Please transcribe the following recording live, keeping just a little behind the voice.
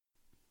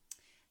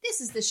This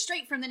is the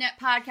Straight from the Net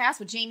podcast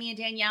with Jamie and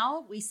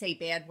Danielle. We say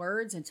bad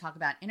words and talk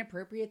about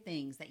inappropriate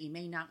things that you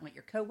may not want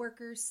your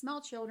coworkers,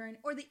 small children,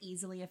 or the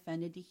easily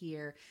offended to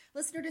hear.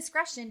 Listener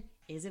discretion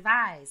is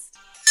advised.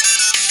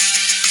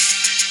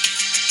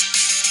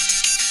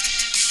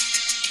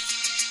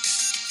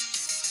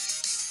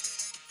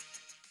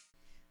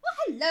 Well,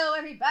 hello,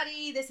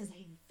 everybody. This is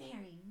a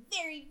very,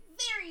 very,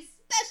 very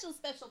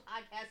special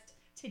podcast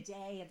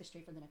today at the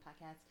Straight from the Net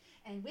podcast.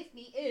 And with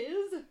me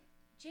is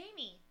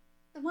Jamie.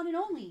 the one and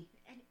only.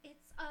 And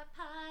it's our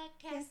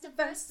podcast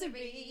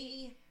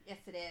anniversary. Yes,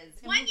 it is.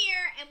 It's 1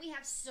 year, and we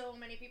have so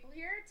many people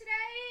here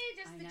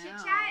today just to chit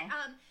chat.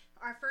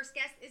 Our first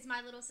guest is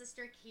my little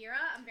sister Kira.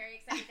 I'm very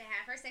excited to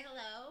have her. Say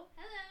hello.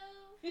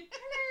 Hello.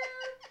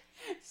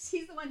 Hello.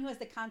 She's the one who has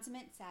the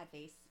consummate sad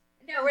face.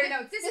 No,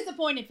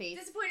 disappointed face.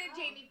 Disappointed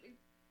Jamie.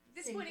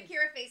 Disappointed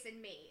Kira face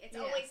in me. It's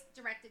always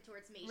directed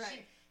towards me.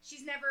 Right.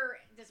 She's never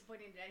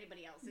disappointed in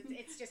anybody else.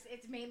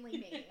 It's mainly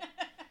me.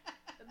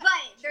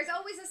 But there's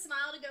always a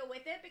smile to go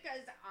with it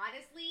because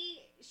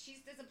honestly, she's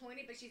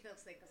disappointed, but she still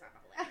thinks I'm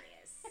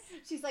hilarious.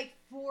 She's like,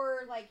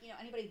 for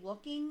anybody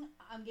looking,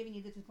 I'm giving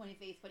you the disappointed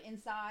face, but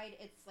inside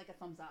it's like a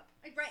thumbs up.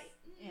 Right.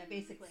 Yeah,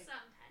 basically.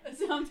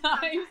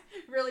 Sometimes.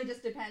 Really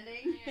just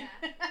depending. Yeah.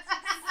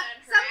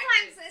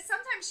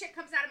 Sometimes shit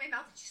comes out of my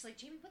mouth and she's like,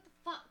 Jamie, what the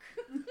fuck?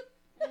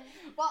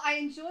 Well, I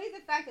enjoy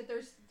the fact that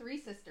there's 3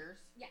 sisters.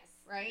 Yes.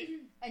 Right?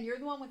 And you're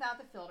the one without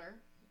the filter.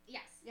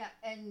 Yes. Yeah,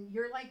 and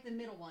you're like the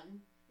middle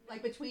one.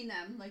 Like between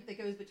them, like that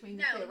goes between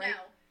the two, right?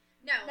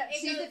 No.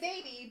 She's the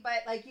baby,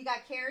 but like you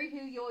got Carrie,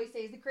 who you always say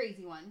is the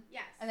crazy one.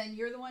 Yes. And then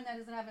you're the one that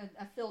doesn't have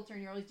a filter,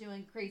 and you're always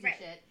doing crazy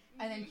shit.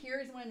 And then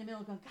Kira's the one in the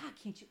middle going, God,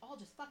 can't you all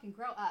just fucking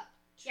grow up?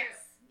 Yes.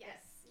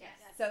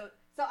 So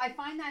I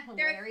find that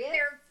hilarious.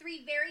 There are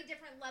 3 very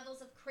different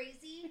levels of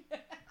crazy.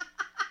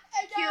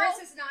 Kira's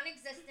is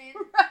non-existent.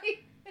 Right.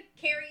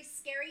 Carrie's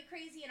scary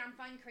crazy, and I'm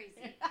fun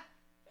crazy.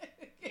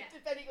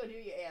 Depending on who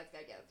you ask,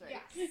 I guess,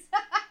 right? Yes.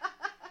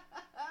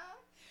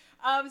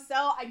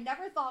 So I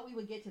never thought we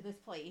would get to this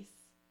place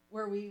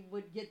where we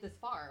would get this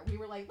far. We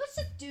were like, let's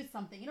just do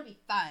something. It'll be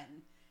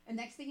fun. And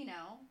next thing you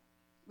know,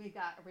 we've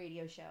got a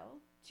radio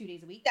show 2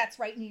 days a week. That's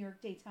right, New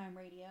York Daytime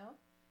Radio.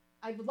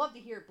 I would love to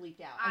hear it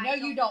bleeped out. I know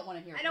you don't want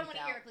to hear it bleeped out. I don't want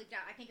to hear it bleeped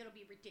out. I think it'll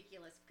be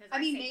ridiculous because I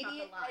mean, say maybe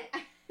fuck a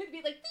lot. it'd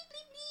be like bleep,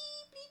 bleep, bleep,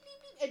 bleep, bleep,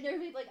 bleep. And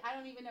there'd be like, I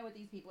don't even know what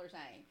these people are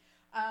saying.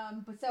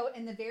 But so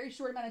in the very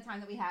short amount of time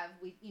that we have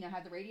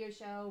the radio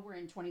show. We're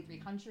in 23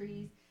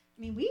 countries.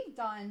 I mean, we've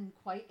done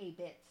quite a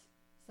bit.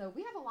 So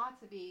we have a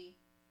lot to be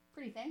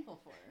pretty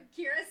thankful for.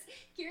 Kira's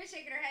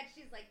shaking her head.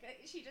 She's like,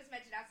 she just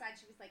mentioned outside.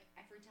 She was like,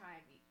 every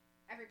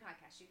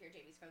podcast you hear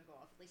Jamie's phone go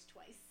off at least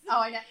twice. Oh,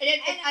 I know.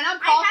 And I'm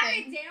coughing. I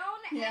have it down,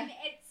 and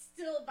it's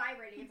still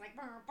vibrating. It's like,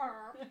 burr,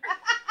 burr.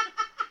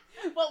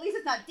 Well, at least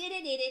it's not did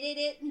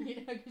it,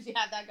 because you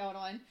have that going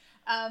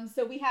on.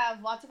 So we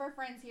have lots of our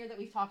friends here that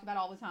we've talked about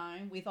all the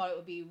time. We thought it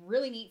would be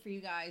really neat for you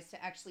guys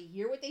to actually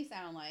hear what they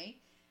sound like.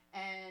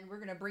 And we're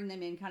going to bring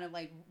them in kind of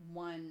like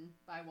one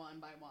by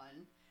one.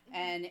 Mm-hmm.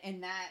 And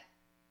in that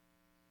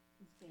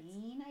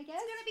vein, I guess.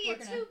 It's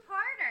going to be a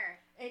 2-parter.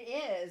 It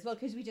is. Well,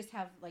 because we just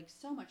have like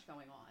so much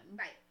going on.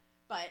 Right.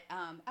 But,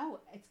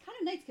 it's kind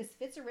of nice because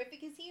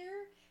Fitzerific is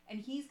here. And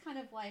he's kind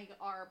of like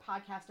our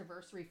podcast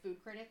anniversary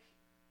food critic.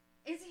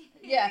 Is he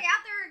out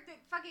there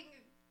fucking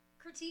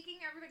critiquing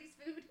everybody's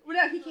food? Well,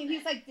 no, he came.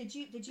 He was like, "Did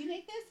you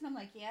make this?" And I'm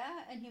like,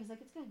 "Yeah." And he was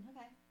like, "It's good.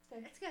 Okay, it's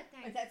good. It's good.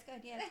 Thanks. That's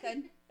good. Yeah, it's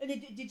good." And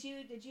did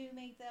you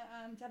make the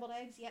deviled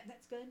eggs? Yeah,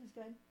 that's good. It's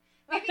good.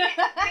 Maybe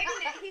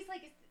he's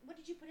like, "What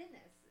did you put in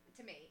this?"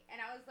 To me, and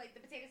I was like,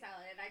 "The potato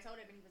salad." And I told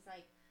him, and he was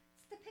like,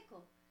 "It's the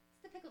pickle.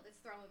 It's the pickle that's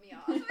throwing me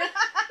off."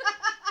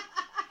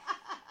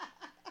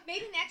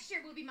 Maybe next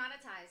year we'll be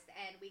monetized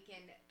and we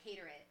can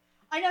cater it.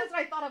 I know, that's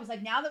what I thought. I was like,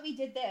 now that we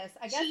did this,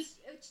 I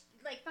guess...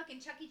 like fucking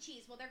Chuck E.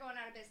 Cheese. Well, they're going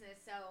out of business,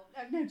 so...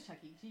 No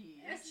Chuck E.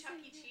 Cheese. Chuck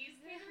E. Cheese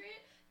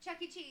favorite?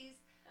 Chuck E. Cheese.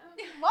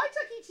 Why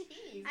Chuck E.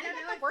 Cheese? I don't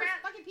know. The worst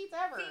fucking pizza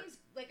ever.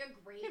 Seems like a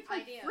great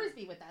idea.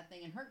 Frisbee with that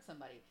thing and hurt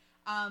somebody.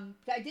 I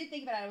did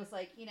think about it. I was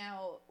like,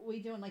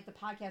 we doing like the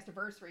podcast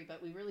anniversary, but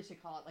we really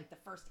should call it like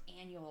the first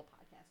annual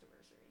podcast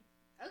anniversary.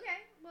 Okay.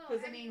 Well,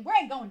 because we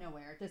ain't going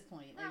nowhere at this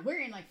point. Like,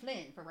 we're in like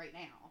Flint for right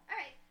now. All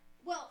right.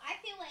 Well, I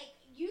feel like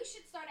you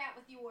should start out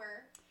with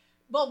your...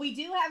 Well, we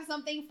do have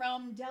something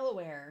from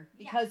Delaware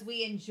because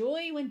we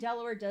enjoy when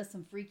Delaware does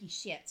some freaky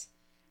shit.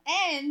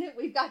 And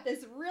we've got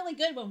this really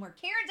good one where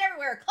Karens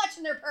everywhere are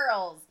clutching their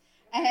pearls.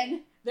 Okay.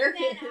 And they're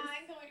then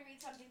I'm going to read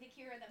something to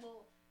Kira that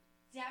will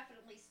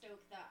definitely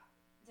stoke the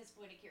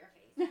disappointed Kira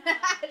face.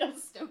 It'll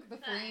stoke the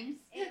flames.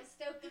 It'll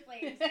stoke the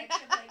flames. And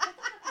she'll be like, what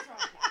the fuck is wrong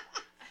with that?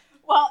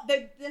 Well,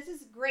 this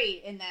is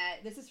great in that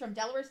this is from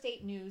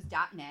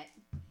DelawareStateNews.net.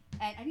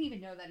 And I didn't even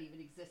know that even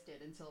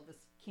existed until this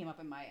came up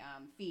in my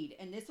feed.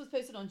 And this was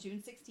posted on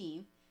June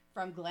 16th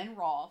from Glenn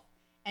Rolfe.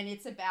 And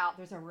it's about,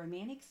 there's a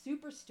romantic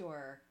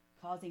superstore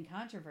causing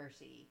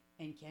controversy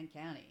in Kent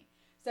County.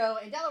 So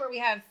in Delaware, we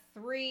have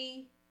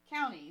 3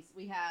 counties.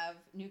 We have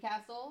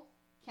Newcastle,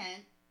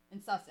 Kent,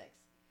 and Sussex.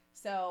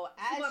 So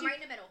as right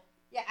in the middle.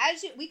 Yeah,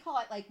 we call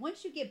it like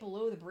once you get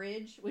below the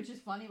bridge, which is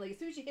funny. Like as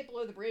soon as you hit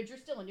below the bridge,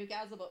 you're still in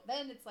Newcastle, but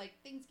then it's like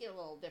things get a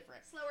little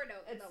different.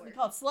 We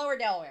call it Slower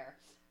Delaware.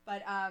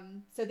 But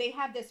so they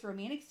have this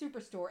romantic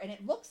superstore, and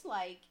it looks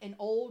like an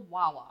old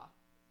Wawa.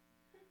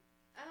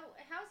 Oh,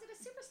 how is it a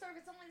superstore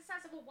if it's only the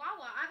size of a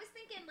Wawa? I was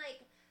thinking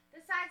like the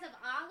size of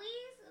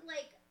Ollie's,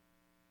 like,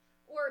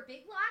 or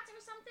Big Lots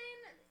or something.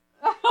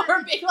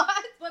 Or Big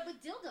Lots, but with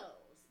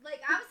dildos.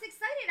 Like I was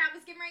excited. I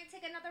was getting ready to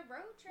take another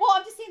road trip. Well,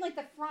 I'm just saying like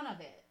the front of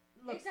it.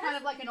 Looks kind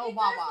of like an old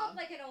Wawa. It does look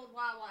like an old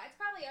Wawa. It's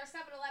probably our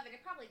 7-Eleven.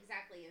 It probably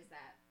exactly is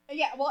that.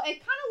 Yeah, well,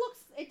 it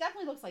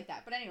definitely looks like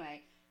that. But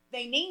anyway,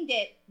 they named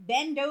it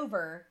Bend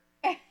Over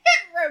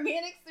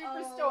Romantic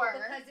Superstore.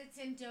 Oh, because it's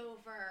in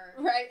Dover.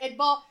 Right. And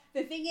well,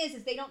 the thing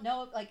is they don't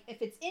know, like,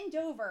 if it's in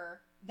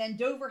Dover, then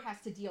Dover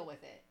has to deal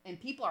with it. And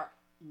people are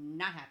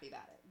not happy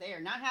about it. They are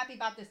not happy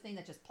about this thing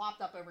that just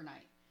plopped up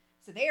overnight.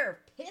 So they are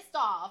pissed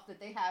off that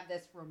they have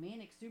this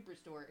romantic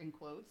superstore, in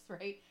quotes,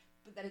 right?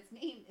 But that its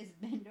name is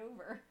Bend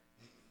Over.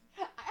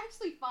 I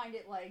actually find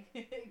it like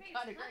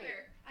kind of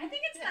great. I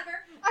think it's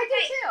clever. I do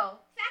too.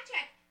 Fact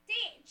check.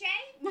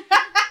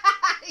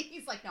 Jay?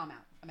 He's like, no, I'm out.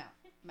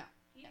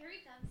 Here he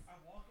comes. I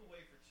walk away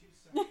for 2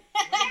 seconds.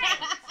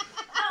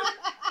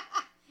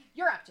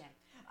 You're up, Jen.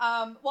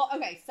 Well,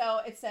 okay, so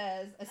it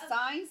says a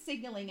sign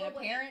signaling an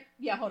apparent.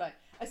 Yeah, hold on.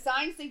 A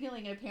sign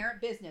signaling an apparent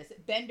business,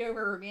 Bend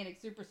Over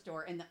Romantic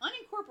Superstore, in the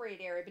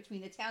unincorporated area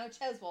between the town of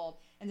Cheswold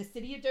and the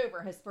city of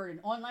Dover has spurred an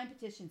online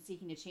petition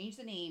seeking to change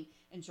the name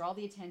and draw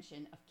the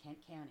attention of Kent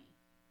County.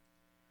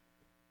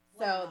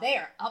 Wow. So they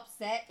are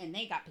upset, and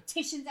they got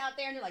petitions out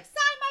there, and they're like,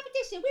 sign my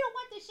petition. We don't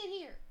want this shit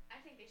here. I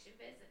think they should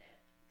visit it.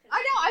 I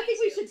know. I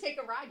think we should take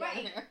a ride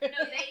down there.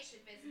 No, they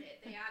should visit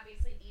it. They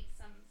obviously need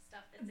some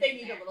stuff that's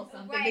They need a little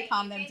something to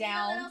calm them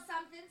down. Need a little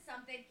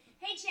something.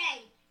 Hey,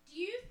 Jay, do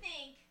you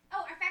think...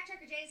 Oh, our fact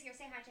checker Jay is here.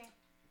 Say hi, Jay.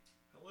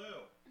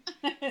 Hello.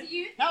 Do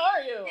you think How are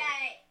you?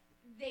 that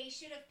they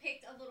should have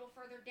picked a little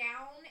further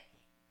down,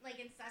 like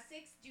in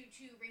Sussex, due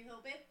to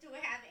Rehoboth, to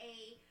have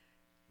a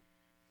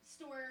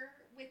store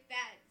with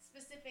that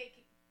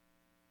specific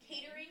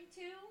catering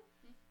to?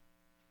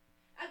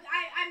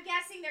 I'm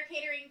guessing they're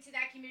catering to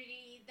that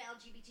community, the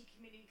LGBT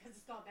community, because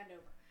it's called Bend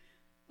Over.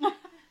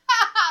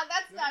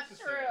 That's not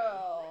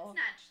true. That's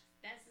not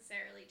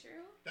necessarily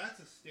true. That's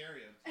a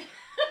stereotype.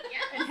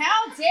 Yeah. And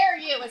how dare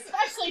you,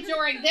 especially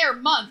during their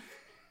month.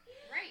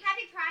 Right.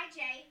 Happy Pride,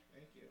 Jay.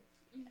 Thank you.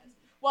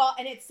 Well,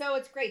 and it's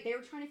great. They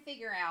were trying to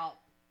figure out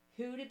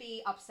who to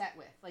be upset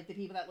with, like the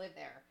people that live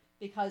there,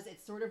 because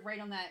it's sort of right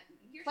on that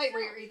plate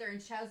where you're either in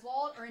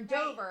Cheswold or in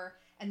Dover,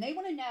 and they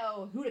want to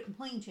know who to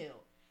complain to.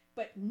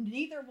 But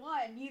neither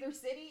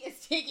city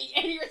is taking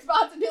any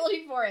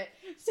responsibility for it.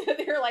 So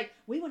they're like,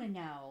 we want to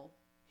know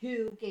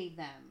who gave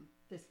them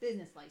this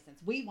business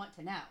license. We want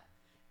to know.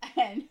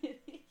 And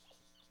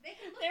they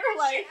can look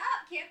that shit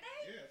up, can't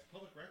they? Yeah, it's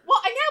public record. Well,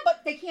 I know,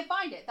 but they can't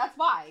find it. That's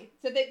why.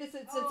 So it's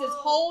this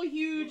whole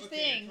huge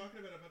thing. You're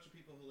talking about a bunch of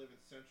people who live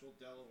in central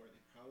Delaware.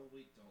 They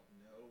probably don't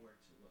know where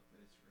to look, but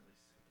it's really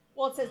simple.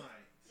 Well, it says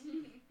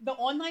the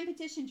online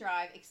petition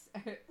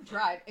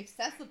drive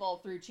accessible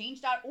through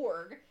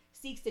change.org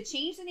seeks to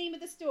change the name of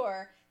the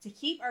store to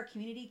keep our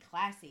community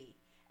classy.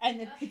 And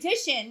the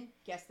petition,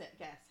 guess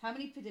how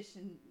many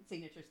petition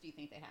signatures do you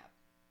think they have?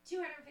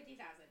 250,000.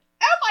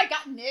 Oh my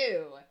God,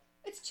 no.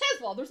 It's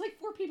Cheswold. There's like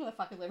 4 people that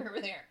fucking live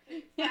over there.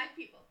 5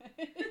 people.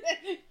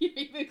 You're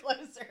even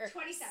closer.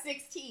 27.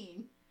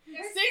 16.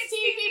 There's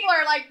 16 people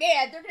are like,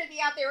 man, they're going to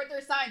be out there with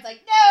their signs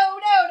like, no,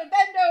 to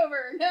bend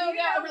over. No.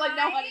 And we're like,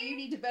 no, honey, you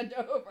need to bend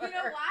over. You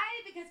know why?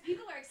 Because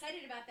people are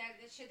excited about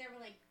that shit. They were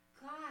like,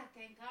 God,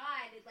 thank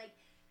God. It, like,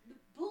 the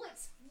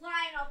bullets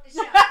flying off the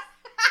shelves.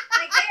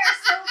 Like, they are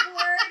so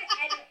bored.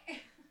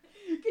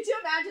 And could you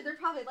imagine? They're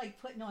probably like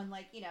putting on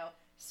like,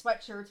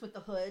 sweatshirts with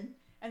the hood.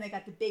 And they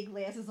got the big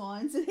glasses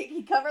on so they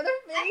can cover their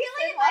face. I feel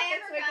like if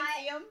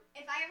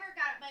I ever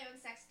got my own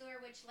sex store,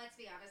 which, let's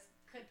be honest,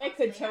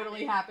 could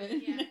totally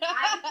happen. Yeah.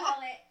 I would call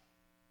it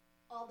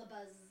All the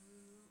Buzz.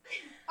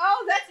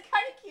 Oh, that's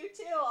kind of cute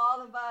too.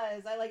 All the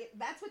Buzz. I like it.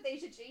 That's what they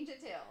should change it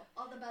to.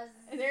 All the Buzz.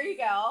 There you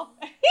go.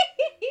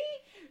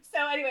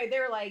 So anyway, they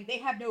were like, they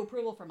have no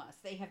approval from us.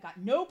 They have got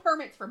no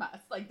permits from us.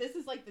 Like, this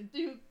is like the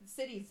two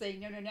cities saying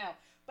no.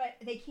 But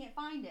they can't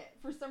find it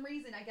for some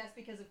reason. I guess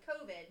because of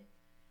COVID.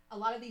 A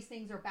lot of these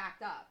things are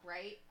backed up,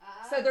 right?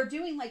 So they're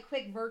doing like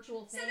quick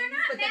virtual things,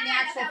 but then the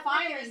actual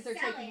filings are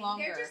taking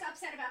longer. They're just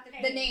upset about the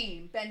name. The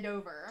name, Bend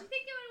Over. Do you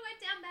think it would have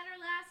went down better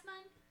last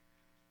month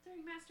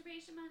during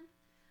Masturbation Month?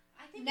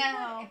 I think no.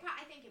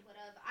 I think it would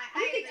have. I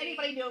don't think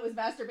anybody knew it was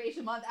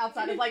Masturbation Month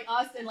outside of like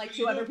us and like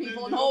 2 other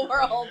people in the whole whole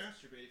world.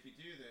 Masturbate. If you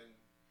do, then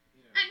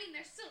I mean,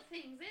 there's still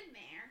things in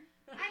there.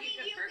 You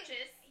can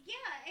purchase.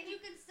 Yeah, and you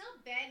can still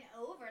bend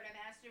over to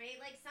masturbate.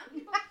 Like some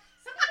people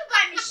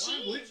buy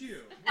machines. Why would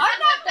you? I'm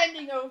not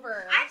bending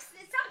over.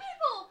 Some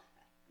people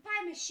buy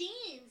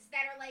machines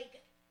that are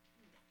like,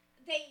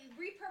 they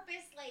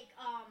repurpose like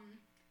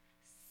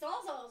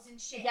sawzalls and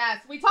shit.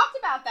 Yes, we talked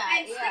about that.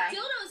 And stick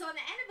dildos on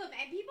the end of them,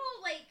 and people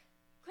like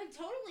could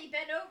totally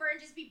bend over and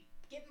just be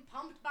getting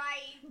pumped by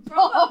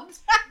Pumped.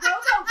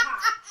 RoboCop.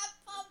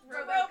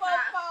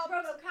 RoboCop.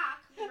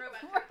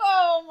 RoboCop.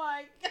 Oh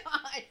my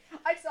god!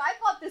 So I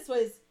thought this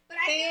was But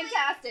I feel like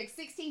fantastic.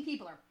 16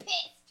 people are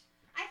pissed.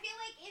 I feel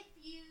like if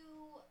you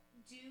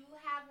do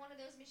have one of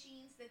those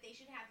machines, that they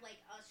should have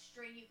like a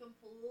string you can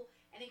pull,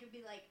 and it could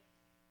be like,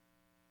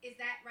 "Is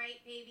that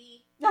right,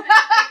 baby? Give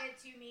it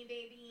to me,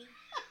 baby."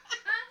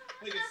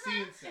 Like a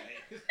CNC.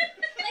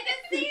 Like a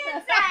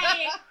CNC.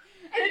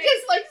 And it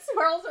just like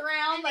swirls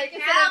around And like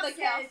the instead cow of the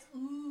cow. says,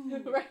 "Ooh."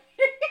 Right.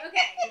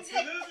 Okay.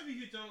 For those of you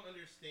who don't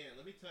understand,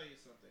 let me tell you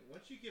something.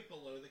 Once you get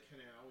below the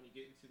canal, when you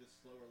get into the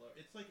slower low,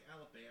 it's like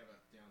Alabama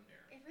down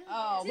there. It really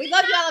Oh, is. we Did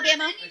love it you, not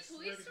Alabama. have any I toy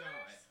swear to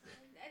stores?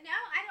 No,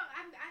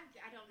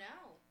 I don't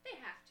know. They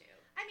have to.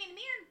 I mean,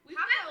 me and We've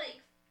Papa, got like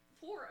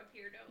 4 up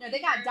here, don't we? No, they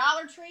got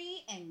Dollar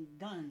Tree and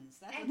guns.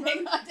 That's And what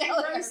they got down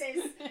there.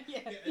 roses.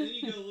 Yeah. Yeah, and then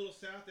you go a little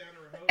south down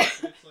to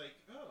Rehoboth, and it's like,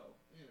 oh,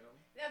 you know.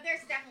 No,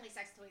 there's definitely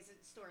sex toys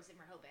stores in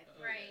Rehoboth. Oh,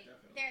 Right. Yeah,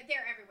 definitely.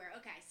 They're everywhere.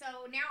 Okay,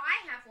 so now I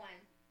have one,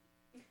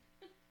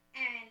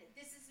 and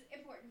this is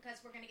important because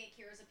we're gonna get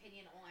Kira's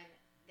opinion on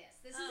this.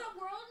 This is a Oh.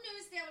 World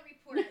News Daily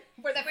report.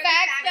 Where the Where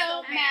facts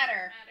don't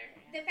matter.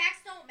 The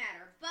facts don't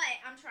matter, but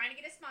I'm trying to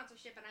get a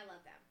sponsorship, and I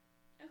love them.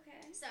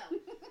 Okay. So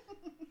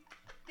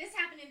this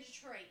happened in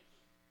Detroit.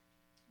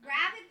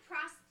 Rabid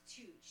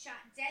prostitute shot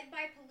dead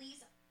by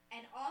police,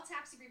 and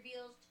autopsy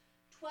reveals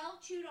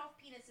 12 chewed off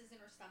penises in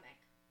her stomach.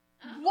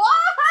 Oh. What?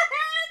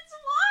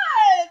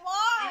 What? And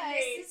Why?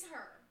 this is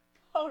her.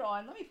 Hold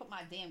on. Let me put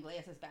my damn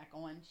glasses back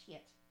on.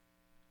 Shit.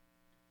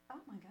 Oh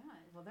my god.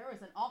 Well, there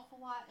was an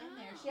awful lot in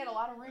there. She had a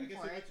lot of I room guess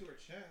for it it. went to her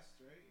chest,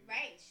 right?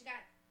 Right, she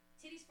got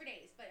titties for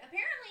days. But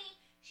apparently,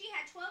 she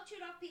had 12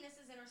 chewed off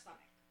penises in her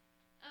stomach.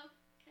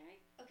 Okay.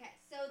 Okay,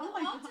 so the Oh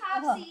my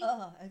autopsy.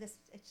 god. It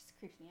just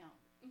creeps me out.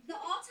 The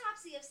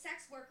autopsy of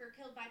sex worker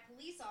killed by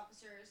police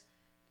officers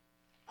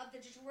of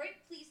the Detroit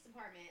Police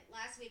Department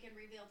last weekend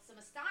revealed some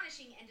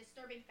astonishing and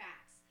disturbing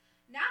facts.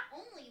 Not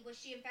only was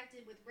she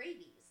infected with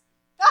rabies,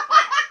 How the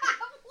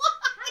hell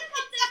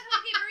did that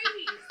get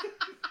rabies?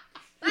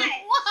 but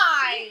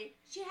Why?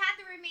 she had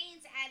the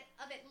remains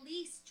of at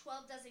least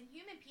 12 dozen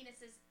human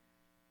penises,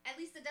 at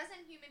least a dozen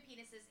human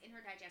penises in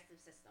her digestive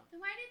system. Then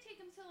why did it take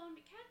him so long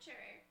to catch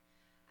her?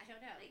 I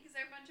don't know. Like, is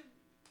there a bunch of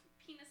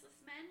penisless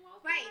men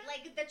walking Right, around?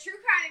 like the true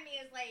crime in me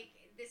is like,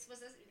 this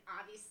was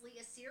obviously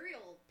a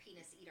serial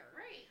penis eater.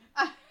 Right.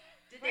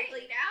 Did Right. they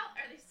bleed out?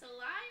 Are they still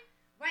alive?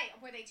 Right,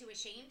 were they too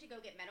ashamed to go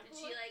get medical?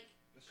 Did she like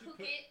She cook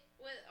put- it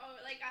with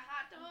like a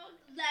hot dog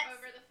Let's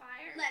over the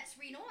fire? let's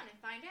read on and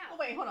find Oh, out.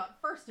 wait, hold on.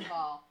 First of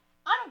all,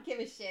 I don't give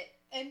a shit.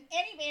 And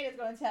any man is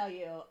going to tell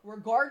you,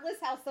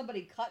 regardless how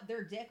somebody cut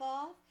their dick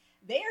off,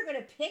 they are going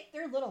to pick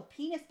their little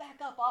penis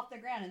back up off the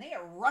ground and they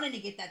are running to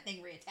get that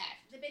thing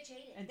reattached. The bitch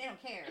ate it. And they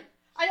don't care.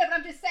 I know, but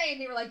I'm just saying,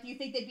 they were like, do you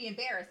think they'd be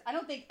embarrassed? I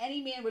don't think any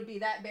man would be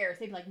that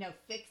embarrassed. They'd be like, no,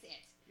 fix it.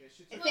 Yeah,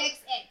 she took,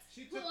 Fix it.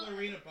 she took Well,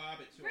 Lorena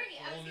Bobbitt to Right,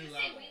 a I whole was new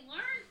gonna say, level. we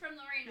learned from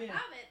Lorena Yeah.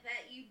 Bobbitt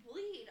that you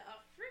bleed a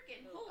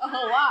freaking whole A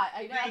whole lot.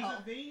 I There's know.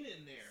 a vein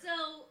in there.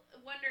 So,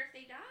 wonder if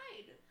they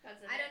died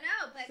because of I don't it.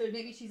 know, but So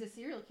maybe she's a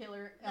serial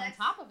killer on Let's-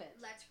 top of it.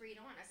 let's read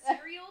on.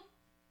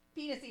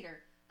 Penis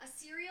eater. A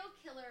serial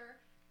killer,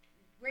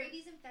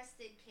 rabies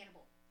infested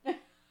cannibal.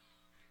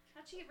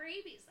 How'd she get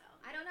rabies though?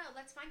 I don't know.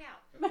 Let's find out.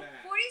 A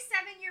bat.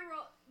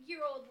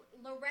 47-year-old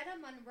Loretta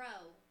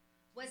Monroe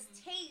was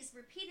tased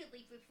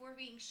repeatedly before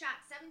being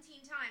shot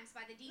 17 times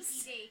by the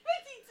DPD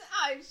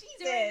Oh, during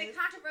the Jesus.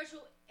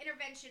 controversial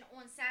intervention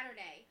on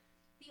Saturday.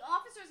 The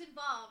officers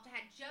involved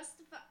had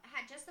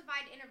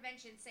justified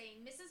intervention,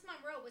 saying Mrs.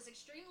 Monroe was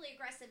extremely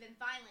aggressive and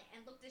violent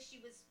and looked as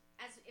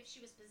if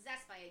she was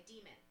possessed by a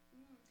demon.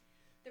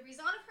 The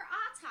result of her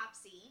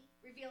autopsy,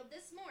 revealed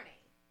this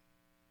morning,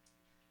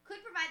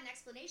 could provide an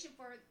explanation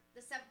for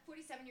the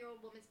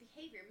 47-year-old woman's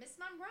behavior. Miss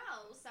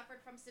Monroe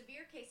suffered from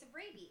severe case of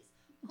rabies,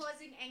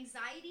 causing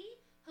anxiety,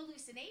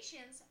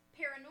 hallucinations,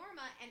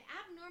 paranorma, and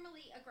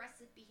abnormally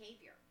aggressive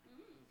behavior.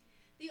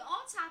 The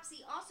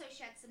autopsy also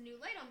shed some new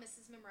light on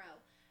Mrs. Monroe,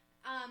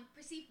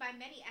 perceived by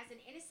many as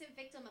an innocent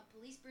victim of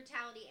police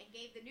brutality, and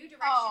gave the new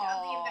direction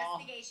of the Aw.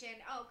 investigation.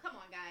 Oh, come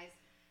on, guys.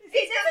 See,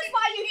 this is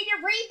why you need to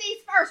read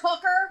these first,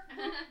 hooker.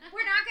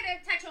 We're not going to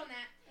touch on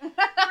that.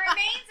 The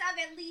remains of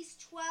at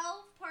least 12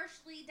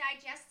 partially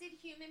digested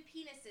human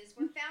penises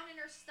were found in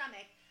her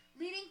stomach,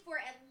 leading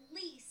for at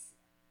least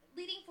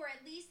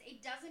a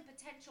dozen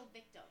potential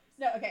victims.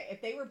 No, okay, if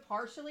they were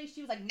partially,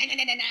 she was like, nah,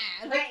 nah, nah, nah,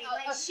 nah. Right,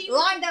 like she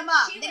line them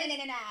up. she Nah, was nah,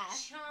 nah, nah, nah.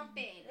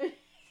 chomping.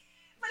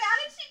 But how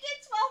did she get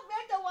 12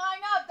 men to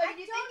line up? I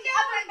Did you don't think the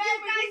know, other but men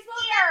you would guys be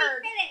won't let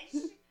scared? me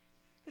finish.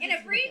 In This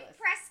a is brief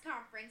ridiculous. press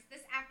conference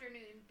this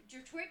afternoon,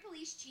 Detroit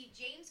Police Chief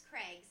James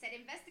Craig said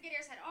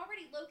investigators had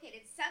already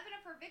located 7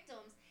 of her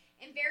victims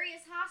in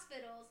various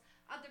hospitals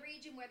of the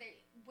region where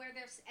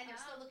they're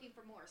still looking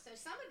for more. So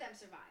some of them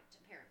survived,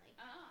 apparently.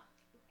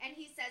 And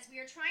he says, we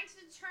are trying to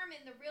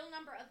determine the real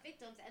number of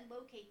victims and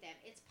locate them.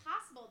 It's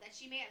possible that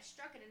she may have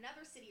struck in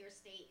another city or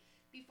state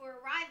before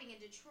arriving in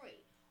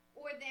Detroit,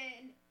 or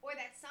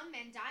that some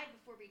men died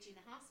before reaching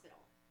the hospital.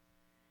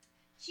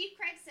 Chief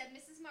Craig said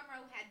Mrs.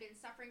 Monroe had been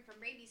suffering from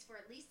rabies for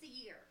at least a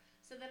year,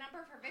 so the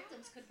number of her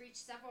victims could reach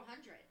several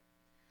hundred.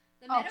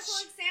 The medical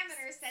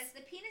examiner says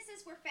the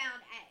penises were found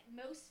at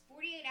most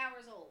 48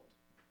 hours old.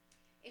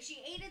 If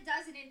she ate a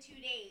dozen in 2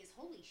 days,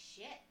 holy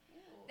shit,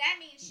 that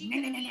means she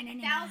could have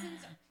eaten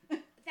thousands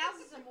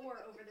or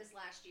more over this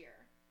last year.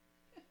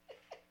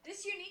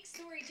 This unique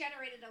story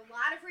generated a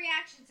lot of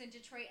reactions in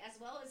Detroit as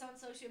well as on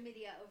social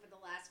media over the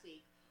last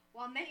week.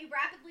 While many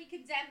rapidly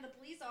condemned the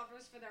police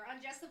officers for their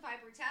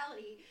unjustified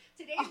brutality,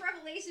 today's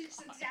revelation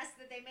suggests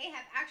that they may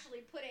have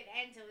actually put an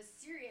end to a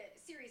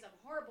series of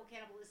horrible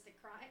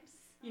cannibalistic crimes.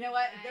 You know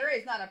what? There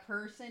is not a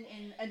person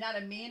not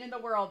a man in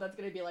the world that's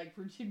going to be like,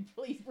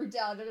 police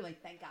brutality. They're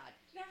like, thank God.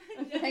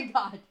 Thank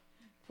God.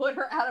 Put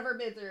her out of her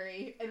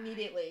misery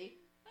immediately.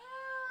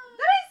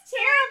 That is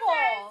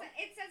terrible.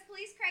 It says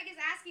Police Craig is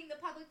asking the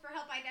public for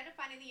help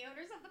identifying the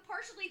owners of the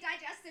partially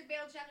digested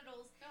male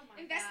genitals. Oh my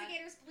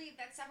Investigators believe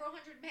that several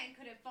hundred men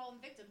could have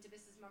fallen victim to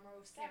Mrs.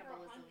 Monroe's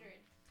Several cannibalism.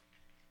 hundred.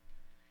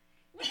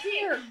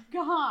 Dear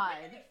God.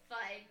 Wouldn't it be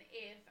fun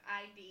if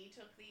ID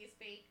took these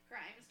fake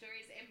crime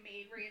stories and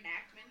made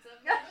reenactments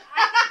of them?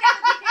 I think that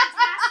would be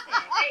fantastic.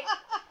 Like,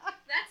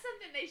 that's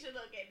something they should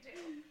look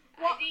into.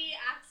 Well- ID,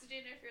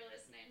 Oxygen, if you're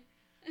listening.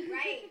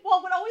 Right.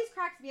 Well, what always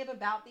cracks me up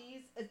about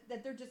these is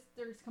that they're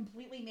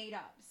completely made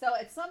up. So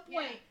at some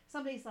point,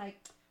 somebody's like,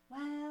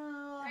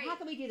 well, how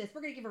can we do this?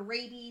 We're going to give her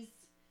rabies.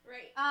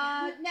 Right.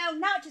 No,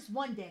 not just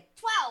one dick.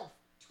 12.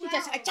 She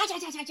just, And just she's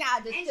skim had her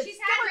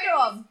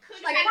through 'em.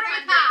 Could Like, have put been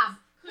her in a hundreds. palm.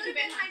 Could have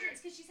been hundreds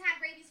because she's had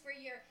rabies for a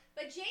year.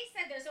 But Jay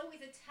said there's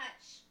always a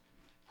touch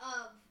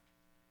of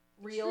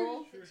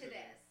Real. truth to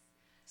this.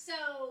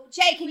 So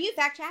Jay, can you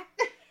fact check?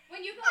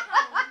 when you go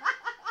home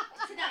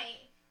tonight,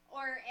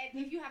 or if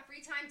you have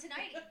free time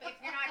tonight, if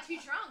you're not too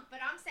drunk, but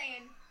I'm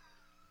saying,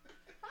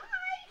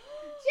 hi,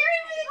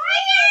 Jerry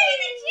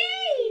Jerry G.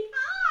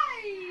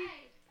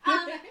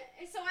 Hi.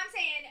 So I'm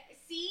saying,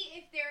 see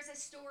if there's a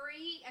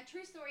story, a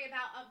true story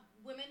about a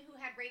woman who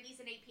had rabies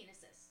and 8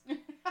 penises.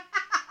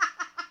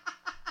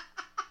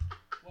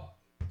 Well,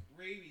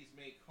 rabies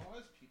may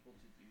cause people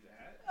to do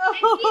that. I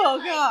feel Oh,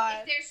 like God.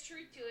 if there's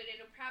truth to it,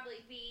 it'll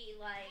probably be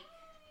like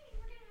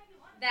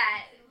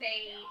that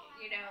they,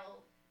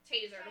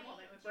 tasered a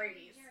woman with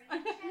rabies.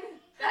 That's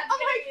Oh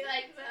gonna be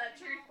like the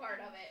truth part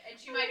of it, and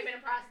she might have been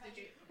a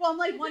prostitute. Well, I'm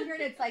like wondering,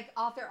 it's like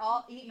after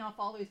all eating off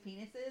all those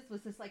penises,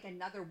 was this like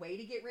another way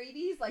to get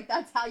rabies? Like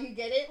that's how you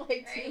get it?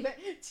 Like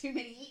too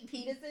many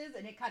penises,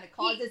 and it kind of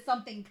causes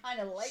something kind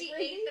of like She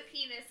rabies. ate the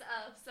penis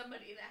of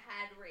somebody that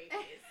had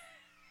rabies.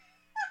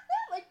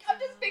 Like I'm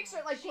just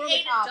picturing like She Gorilla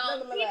ate a Cop, dog blah,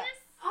 blah, blah. penis.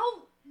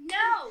 Oh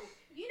no!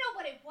 You know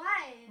what it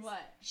was?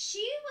 What?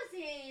 She was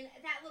in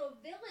that little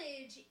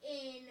village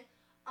in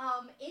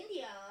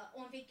India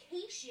on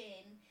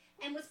vacation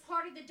and was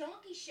part of the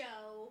donkey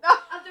show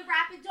of the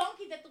rapid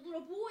donkey that the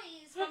little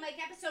boys from like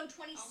episode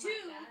 22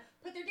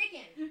 put their dick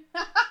in.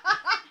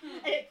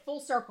 And full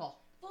circle.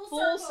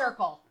 Full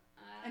circle.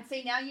 And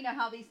see, now you know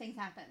how these things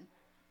happen.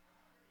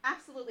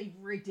 Absolutely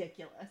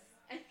ridiculous.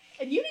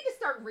 And you need to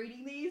start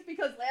reading these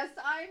because last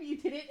time you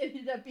did it, it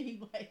ended up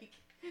being like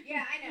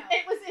Yeah, I know.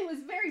 it was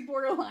very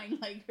borderline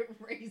like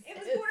racist. It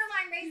was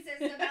borderline racist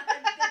about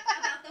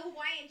the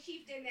Hawaiian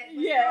chieftain that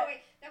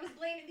was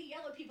blaming the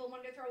yellow people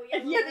wanting to throw a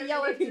yellow Yeah, the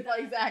yellow into people,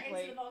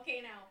 exactly. into the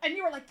volcano. And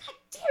you were like, God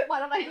damn it, why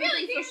don't I I feel read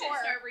like you these should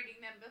before? start reading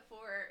them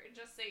before,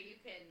 just so you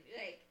can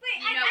But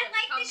you know I what's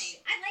like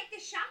coming. I like the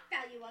shock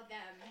value of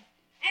them.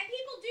 And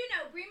people do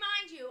know.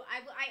 Remind you,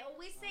 I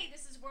always say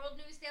this is World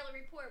News Daily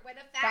Report, where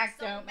the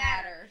facts don't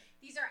matter.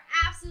 These are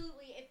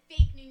absolutely a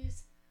fake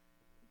news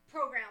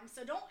program,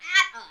 so don't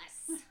at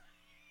us.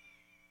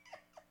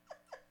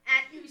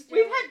 At News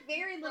Daily. We've had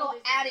very little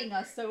World News Daily adding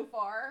us Report. so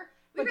far.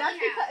 We But really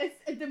that's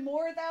because the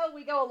more though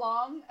we go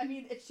along, I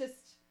mean, it's just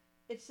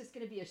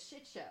gonna be a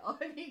shit show.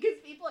 I mean, because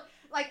people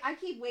like I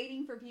keep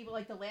waiting for people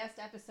like the last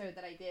episode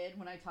that I did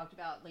when I talked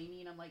about Lainey,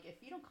 and I'm like, if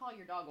you don't call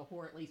your dog a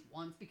whore at least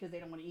once because they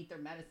don't want to eat their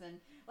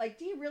medicine, like,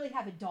 do you really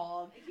have a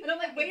dog? And I'm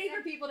like waiting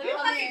for people to You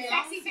come fucking in.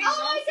 sexy bitch.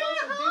 Oh my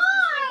God!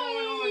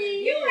 Hi.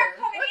 You are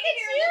coming Look in at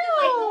here you.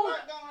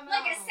 looking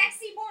like a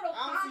sexy Mortal I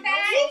don't see Kombat. no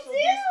You social do. distancing. What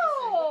the hell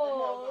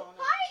going on?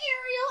 Hi,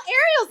 Ariel.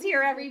 Ariel's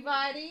here,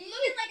 everybody.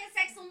 Looking like a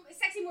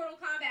sexy Mortal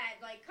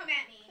Kombat. Like, come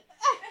at me.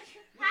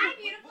 Hi,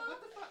 beautiful.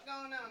 What the fuck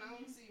going on? I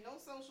don't see no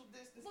social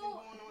distancing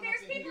Well, going on.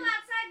 there's up in people here.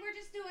 outside. We're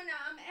just doing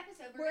an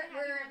episode. We're gonna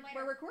have you on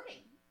We're later.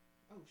 recording.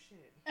 Oh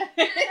shit. Say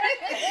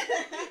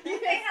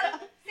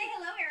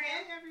hello,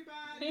 Ariel. Hey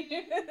everybody.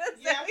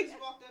 Yeah, I just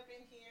walked up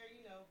in here,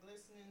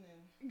 glistening and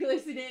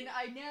Glistening,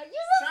 I know.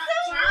 You look so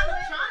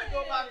trying to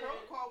go by good.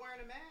 protocol wearing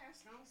a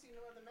mask. I don't see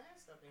no other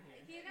mask up in here.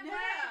 You know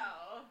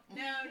what?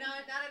 No,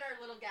 not at our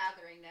little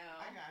gathering, no.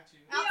 I got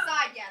you.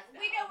 Outside, yes.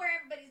 We know where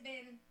everybody's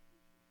been.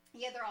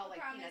 Yeah, they're all like,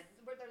 Promise.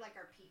 they're like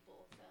our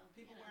people, so.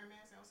 People wearing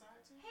masks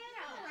outside too? Hell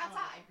no. We're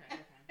outside. Oh,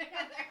 okay.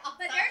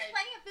 But there's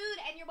plenty of food,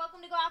 and you're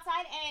welcome to go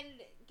outside and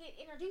get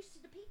introduced to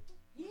the people.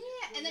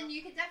 Yeah, and then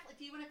you can definitely,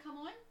 do you want to come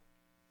on?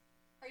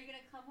 Are you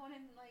going to come on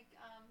and, like,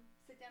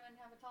 sit down and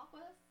have a talk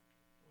with us?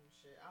 Oh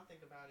shit, I'll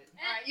think about it.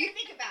 All right, you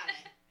think about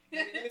it.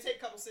 Let me take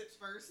a couple sips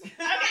first. Okay,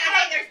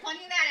 hey, there's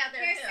plenty of that out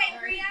there There's too.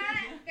 sangria,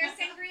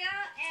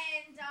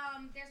 and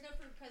there's no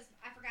fruit because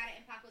I forgot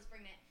it and Pac was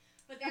bringing it.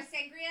 But there's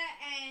sangria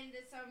and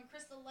some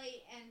Crystal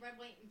Light and red,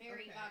 white, and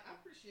berry I vodka.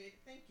 appreciate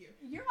it. Thank you.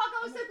 You're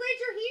welcome. I'm so glad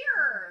you're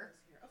here.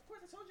 Of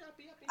course, I told you I'd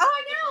be up in Oh,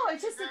 I here know. like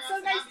It's the just it's furniture, so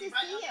girl. nice I'll to be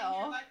right see up in you.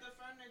 here like the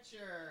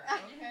furniture.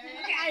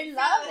 Okay. I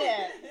love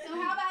it. So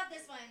how about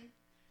this one?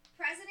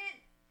 President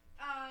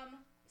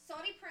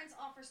Saudi prince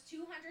offers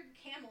 200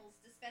 camels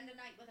to spend a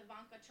night with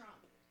Ivanka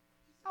Trump.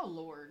 Oh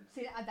Lord,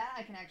 see that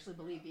I can actually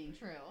believe being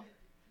true.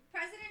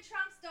 President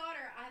Trump's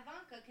daughter,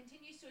 Ivanka,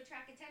 continues to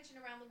attract attention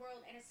around the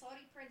world, and a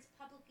Saudi prince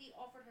publicly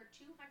offered her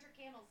 200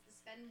 camels to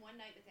spend one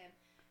night with him.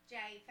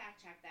 Jay, fact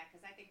check that,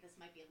 because I think this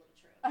might be a little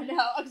true. I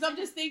know, because I'm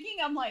just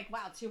thinking, I'm like,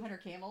 wow,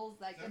 200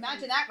 camels. Like, That's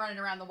imagine that running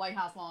around the White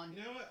House lawn.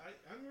 You know what?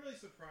 I'm really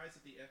surprised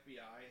that the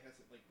FBI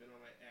hasn't like been on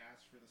my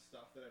ass for the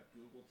stuff that I've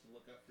Googled to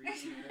look up for you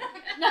people.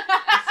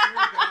 I swear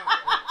to God.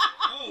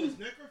 Like, oh, is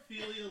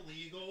necrophilia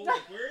legal?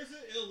 Like, where is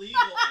it illegal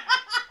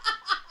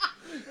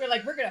at? We're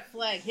like, we're gonna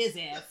flag his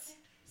ass.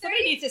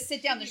 Somebody needs to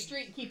sit down the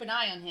street and keep an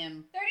eye on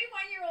him.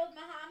 31-year-old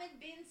Mohammed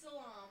bin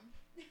Salam.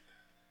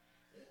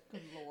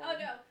 Good Lord. Oh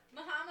no,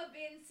 Mohammed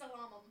bin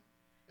Salam.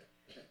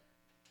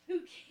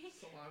 Who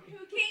Salami.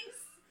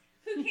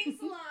 King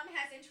Salam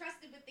has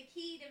entrusted with the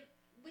key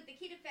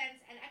defense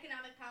and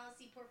economic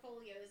policy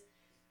portfolios,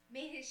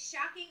 made his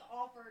shocking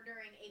offer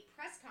during a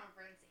press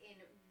conference in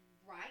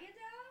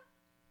Riyadh.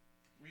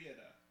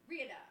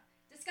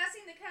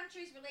 Discussing the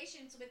country's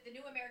relations with the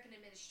new American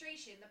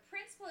administration, the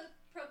prince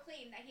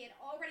proclaimed that he had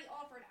already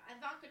offered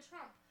Ivanka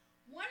Trump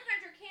 100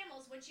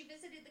 camels when she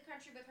visited the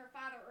country with her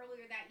father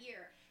earlier that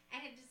year, and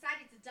had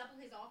decided to double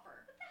his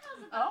offer. What the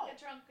hell's Ivanka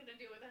Trump gonna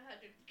do with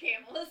 100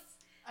 camels?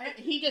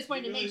 He just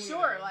wanted to make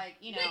sure, like,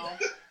 you know.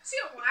 She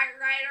a white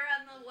rider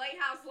on the White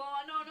House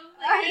lawn on him.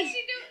 Like, what does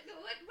she do?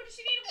 What does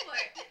she need him for?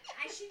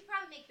 She'd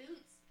probably make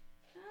boots.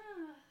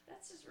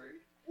 That's just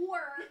rude.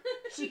 Or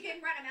she can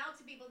rent them out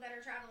to people that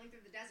are traveling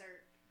through the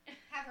desert.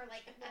 Have her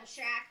like a little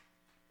shack.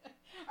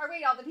 Are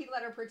we all the people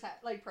that are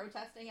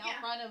protesting out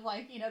front of,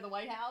 like, you know, the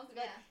White House?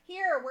 Like, Yeah.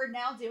 here, we're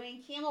now doing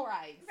camel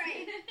rides.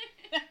 Right.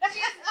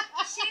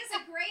 She is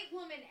a great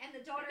woman and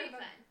the daughter of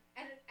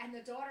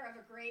the daughter of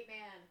a great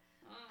man.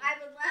 I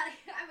would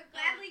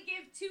gladly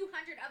give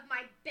 200 of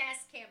my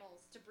best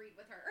camels to breed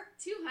with her.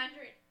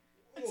 200.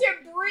 To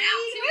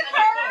breed with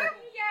her?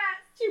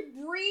 Yes. To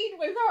breed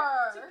with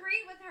her. To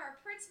breed with her.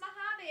 Prince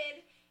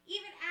Mohammed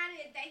even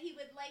added that he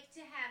would like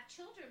to have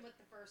children with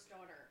the first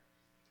daughter.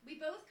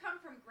 We both come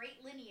from great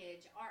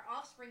lineage. Our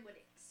offspring would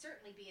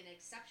certainly be an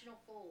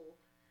exceptional foal.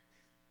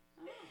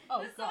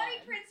 Oh, The Saudi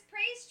God. prince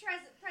praised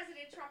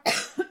President Trump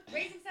for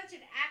raising such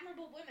an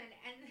admirable woman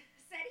and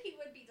said he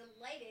would be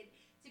delighted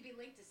to be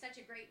linked to such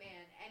a great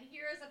man. And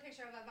here is a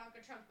picture of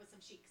Ivanka Trump with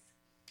some sheiks.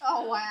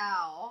 Oh,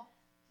 wow.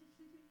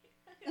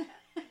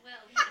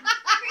 Well,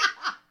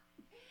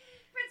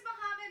 Prince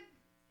Mohammed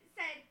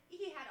said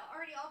he had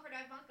already offered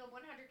Ivanka 100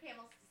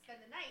 camels to spend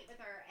the night with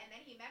her, and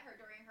then he met her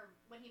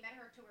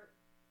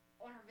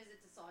on her visit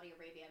to Saudi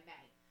Arabia in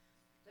May.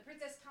 The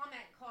princess'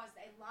 comment caused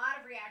a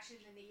lot of reaction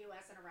in the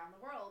U.S. and around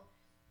the world.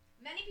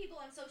 Many people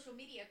on social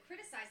media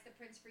criticized the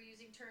prince for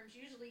using terms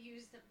usually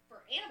used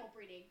for animal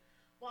breeding,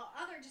 while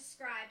others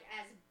described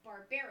as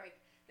barbaric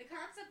the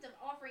concept of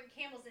offering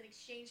camels in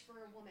exchange for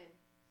a woman.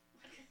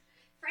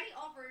 Freddie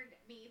offered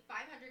me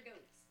 500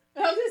 goats.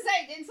 I was gonna say,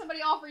 didn't somebody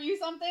offer you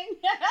something?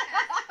 500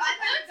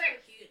 goats are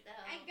goats. cute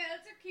though. And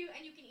goats are cute,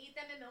 and you can eat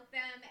them and milk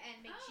them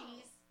and make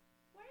cheese.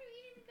 Why are you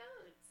eating the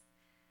goats?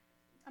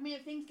 I mean,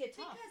 if things get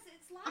tough. Because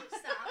it's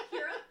livestock,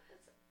 Kira.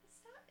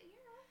 Stop it,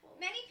 you're awful.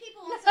 Many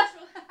people on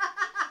social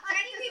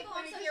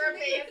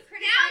media Now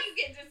criticize. you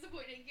get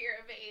disappointed in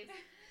Kira Bates.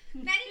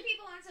 Many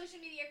people on social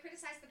media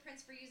criticize the prince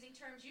for using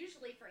terms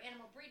usually for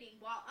animal breeding,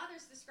 while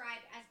others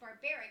describe as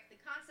barbaric the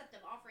concept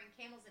of offering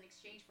camels in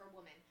exchange for a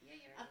woman. Yeah,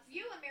 you're A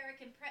few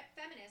American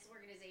feminist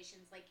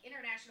organizations like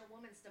International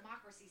Women's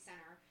Democracy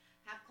Center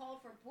have called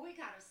for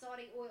boycott of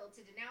Saudi oil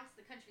to denounce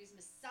the country's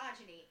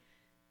misogyny,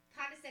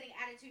 condescending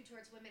attitude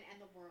towards women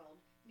and the world.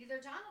 Neither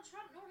Donald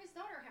Trump nor his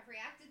daughter have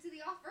reacted to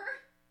the offer.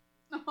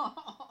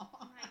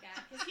 Oh my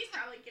god, because he's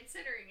probably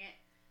considering it.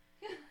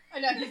 I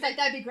know, he's like,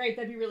 that'd be great,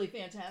 that'd be really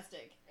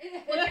fantastic.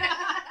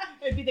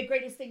 It'd be the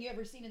greatest thing you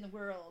ever seen in the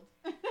world.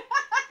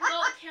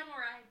 Well, camel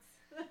rides.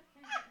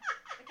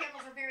 The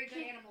camels are very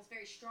good animals,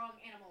 very strong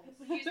animals.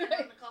 Use them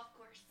on the golf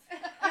course.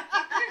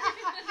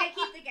 They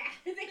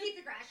keep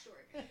the grass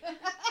short.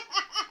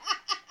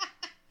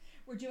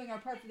 We're doing our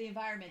part for the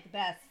environment, the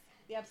best,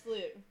 the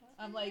absolute.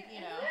 I'm like,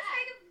 you know.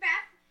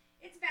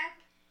 It's Beth.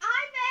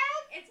 I'm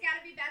Beth. It's got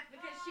to be Beth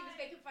because she was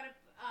making fun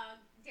of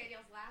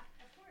Danielle's laugh.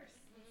 Of course.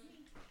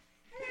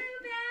 Hello,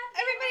 Beth.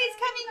 Everybody's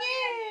coming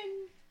in.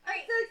 All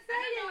right. So I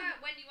excited. don't know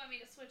when do you want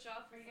me to switch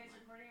off? Are you guys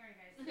recording or are you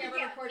guys? Yeah,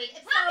 we're recording.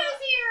 It's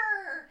Paco's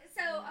here.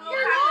 So,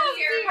 Your Paco's mom's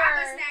here. here.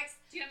 Paco's next.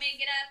 Do you want me to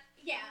get up?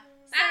 Yeah.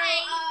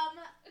 Bye.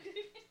 So,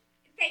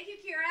 thank you,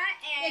 Kira.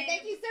 And Yeah,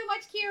 thank you so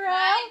much, Kira.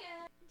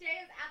 Jay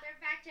is out there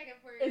fact checking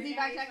for you. Is he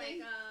right now. fact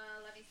checking? He's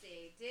like, let me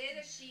see. Did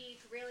a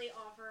sheik really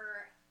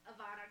offer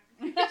Ivana.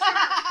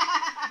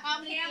 How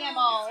many Camels.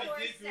 camels? I Or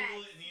did Google sex.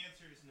 it, and the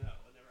answer is no.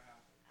 It never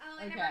happened. Oh,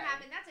 it Okay. never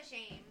happened. That's a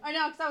shame. I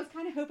know, because I was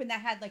kind of hoping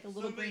that had like a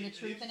little grain of The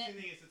truth in interesting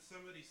it. thing is that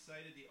somebody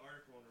cited the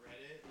article on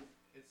Reddit.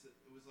 It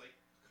was like,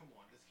 come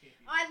on, this can't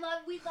be.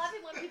 We love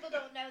it when people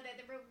don't know that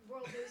the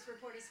World News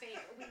Report is fake.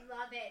 We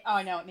love it. Oh,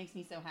 I know, it makes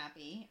me so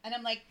happy. And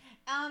I'm like,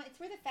 it's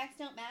where the facts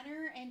don't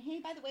matter. And hey,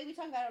 by the way, we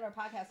talk about it on our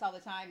podcast all the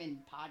time, and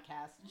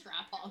podcast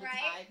trap all the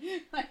Right?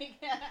 time. Like,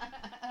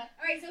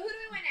 All right, so who do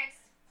we want next?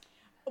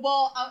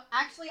 well,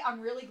 actually, I'm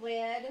really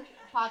glad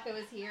Paco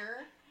is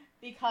here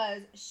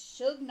because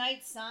Suge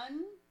Knight's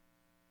son,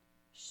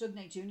 Suge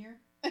Knight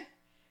Jr.,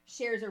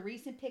 shares a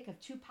recent pic of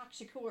Tupac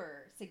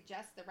Shakur,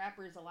 suggests the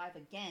rapper is alive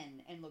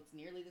again and looks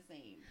nearly the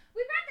same.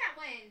 We read that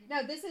one.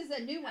 No, this is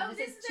a new one. Oh,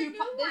 this is a new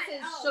Tupac. one. This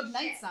is Oh, Suge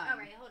Knight's shit. son. All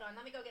right, hold on.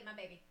 Let me go get my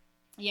baby.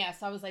 Yeah,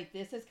 so I was like,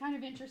 this is kind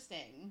of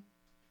interesting.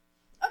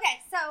 Okay,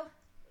 so,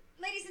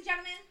 ladies and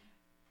gentlemen,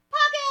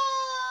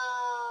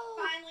 Paco!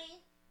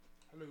 finally.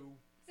 Hello.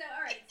 So,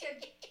 all right.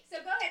 So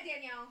go ahead,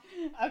 Danielle.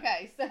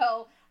 Okay,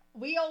 so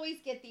we always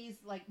get these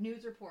like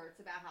news reports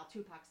about how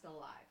Tupac's still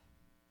alive.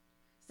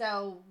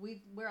 So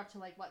we're up to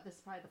like what, this is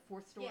probably the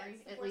fourth story, Yeah,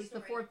 it's the at fourth least the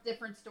story. fourth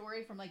different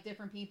story from like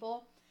different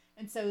people.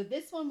 And so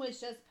this one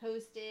was just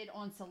posted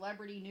on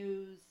Celebrity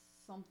News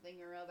something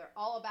or other,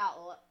 all about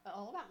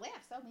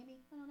laughs. So maybe,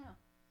 I don't know.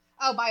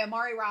 Oh, by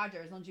Amari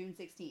Rogers on June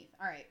 16th.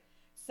 All right.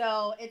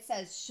 So it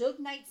says Suge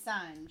Knight's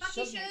son. Fuck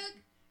you, Suge Knight-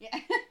 Suge. Yeah.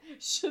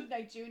 Suge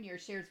Knight Jr.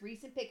 shares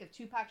recent pic of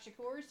Tupac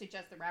Shakur,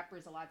 suggests the rapper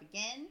is alive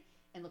again,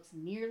 and looks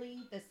nearly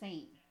the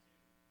same.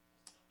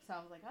 So I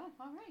was like, oh,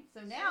 all right.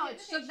 So now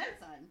here's it's the Suge Knight's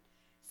son.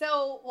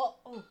 So,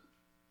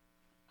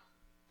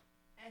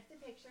 that's the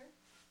picture.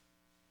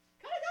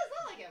 Kind of does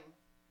look like him.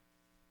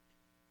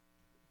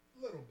 A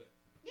little bit.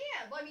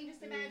 Yeah, well, I mean,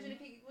 just imagine if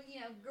he,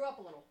 grew up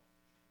a little.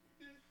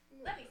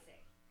 Let me see.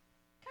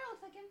 Kind of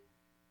looks like him.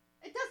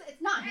 It does.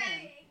 It's not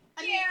him.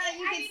 I mean, Yeah,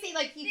 you I can mean, see,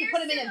 like, you there's could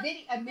put him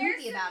in some- a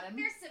movie about him.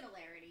 There's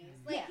similarities.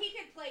 Like, Yeah. he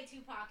could play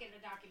Tupac in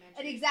a documentary.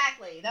 And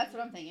exactly, that's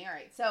what I'm thinking. All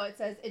right, so it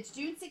says it's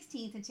June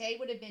 16th, and today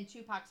would have been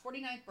Tupac's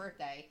 49th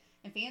birthday,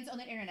 and fans on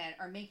the internet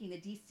are making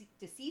the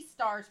deceased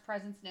star's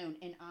presence known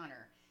in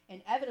honor.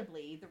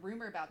 Inevitably, the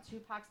rumor about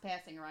Tupac's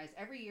passing arises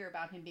every year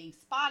about him being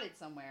spotted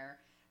somewhere,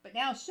 but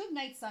now Suge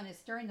Knight's son is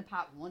stirring the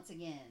pot once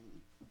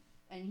again.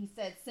 And he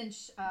said,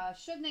 since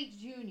Suge Knight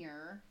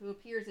Jr., who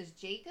appears as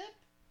Jacob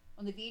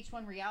on the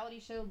VH1 reality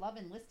show Love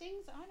and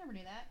Listings, I never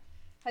knew that,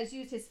 has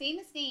used his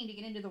famous name to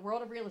get into the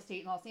world of real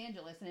estate in Los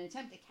Angeles in an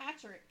attempt at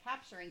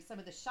capturing some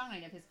of the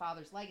shine of his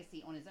father's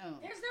legacy on his own.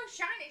 There's no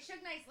shine at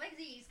Suge Knight's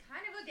legacy. He's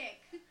kind of a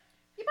dick.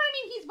 Yeah, but I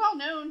mean, he's well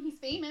known. He's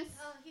famous.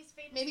 Oh, he's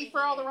famous. Maybe for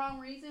all the wrong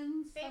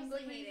reasons. Some Famously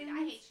good hated. reasons.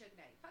 I hate Suge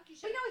Knight. Fuck you,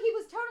 But Suge. no, he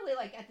was totally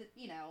like at the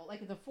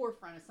like at the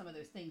forefront of some of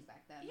those things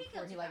back then He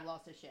before killed he Tupac.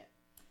 lost his shit.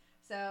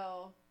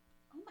 So,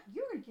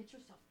 you're gonna get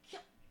yourself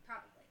killed.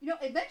 Probably.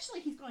 Eventually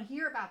he's gonna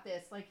hear about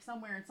this like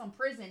somewhere in some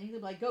prison. He'll be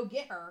like, "Go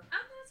get her."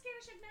 I'm not scared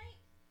of Suge Knight.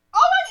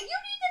 Oh my God, you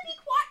need to be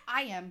quiet.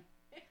 I am.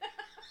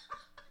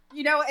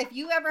 If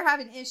you ever have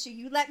an issue,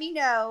 you let me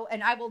know,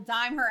 and I will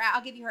dime her out.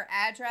 I'll give you her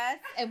address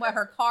and what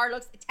her car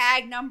looks,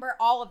 tag number,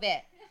 all of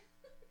it.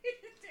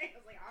 I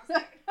was like,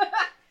 I'm scared.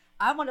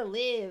 I want to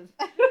live.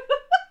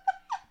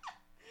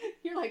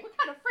 You're like, what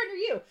kind of friend are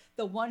you?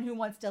 The one who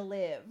wants to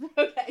live.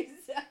 Okay,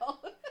 so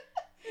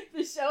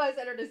the show has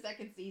entered a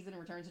second season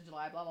and returns in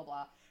July, blah, blah,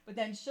 blah. But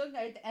then Suge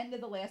Knight, at the end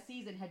of the last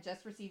season, had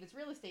just received his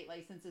real estate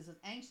licenses, was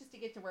anxious to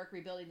get to work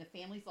rebuilding the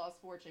family's lost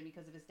fortune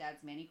because of his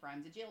dad's many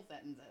crimes and jail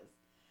sentences.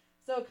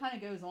 So it kind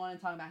of goes on and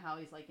talking about how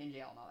he's like in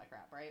jail and all that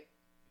crap, right?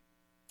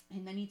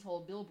 And then he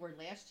told Billboard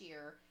last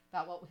year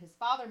about what his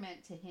father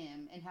meant to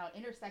him and how it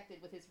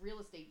intersected with his real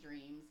estate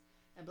dreams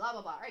and blah,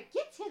 blah, blah. All right,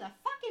 get to the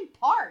fucking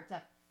part,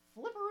 the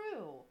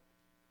flipperoo.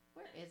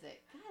 Where is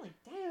it? Golly,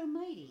 damn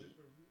almighty.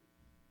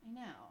 I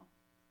know.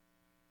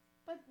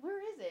 But where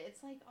is it?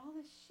 It's like all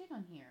this shit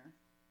on here.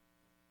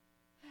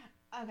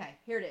 Okay,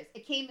 here it is.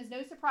 It came as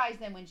no surprise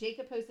then when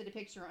Jacob posted a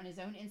picture on his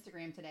own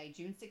Instagram today,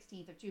 June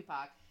 16th, of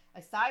Tupac,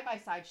 a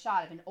side-by-side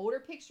shot of an older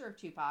picture of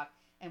Tupac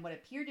and what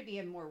appeared to be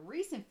a more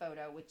recent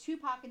photo with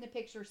Tupac in the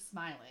picture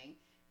smiling.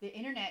 The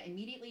internet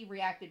immediately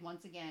reacted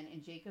once again,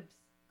 and Jacob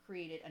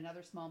created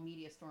another small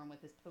media storm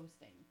with his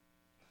posting.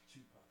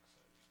 Tupac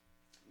said.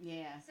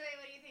 Yeah. So,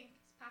 what do you think?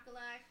 Is Pac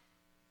alive?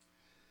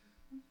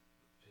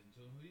 Depends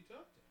on who you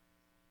talk to.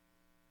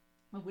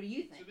 Well, what do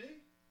you think? To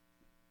me?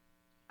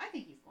 I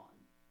think he's gone.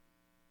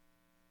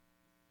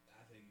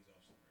 I think he's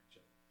off somewhere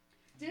chilling.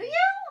 Do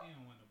you? He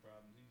don't want no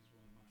problems. He just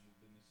want to mind his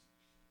business.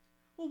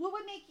 Well, what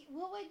would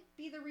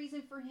be the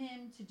reason for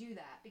him to do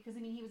that? Because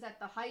I mean, he was at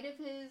the height of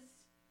his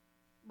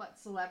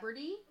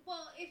celebrity.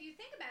 Well, if you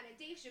think about it,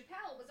 Dave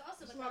Chappelle was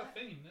also There's at a lot the of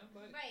fame, no?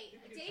 Like, right.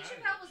 people get Dave tired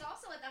of Chappelle it. was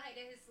also at the height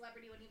of his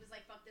celebrity when he was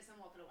like, "Fuck this, I'm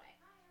walking away."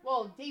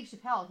 Well, Dave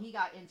Chappelle, he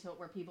got into it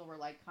where people were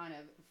like kind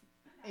of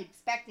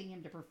expecting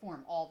him to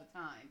perform all the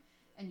time,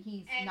 and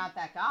he's And- not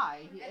that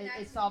guy. and It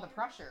that's- saw the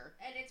pressure.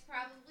 And it's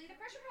probably the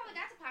pressure probably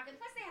got to Pac. And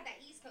plus, they had that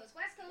East Coast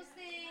West Coast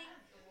thing.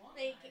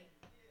 Like,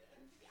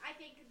 I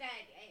think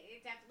that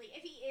it definitely,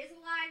 if he is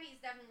alive, he's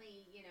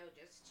definitely,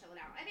 just chilling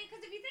out. I mean,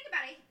 because if you think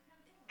about it,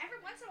 every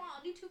once in a while,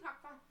 a new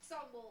Tupac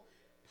song will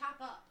pop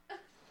up.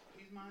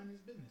 He's minding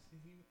his business.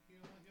 He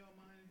don't want y'all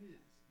minding his.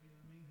 You know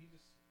what I mean? He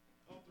just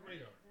off the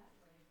radar.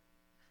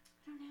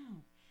 I don't know.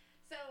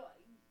 So,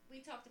 we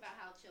talked about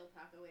how chill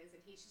Paco is,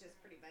 and he's just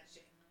pretty much,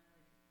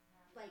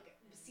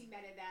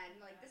 cemented that. And,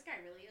 this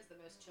guy really is the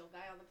most chill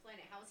guy on the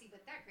planet. How is he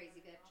with that crazy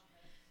bitch?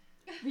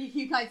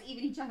 You guys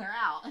even each other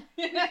out.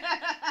 We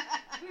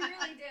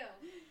really do.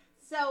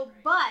 So,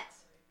 but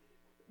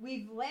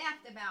we've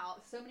laughed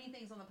about so many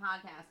things on the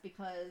podcast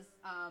because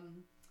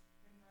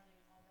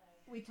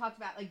we talked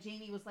about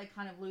Jamie was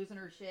kind of losing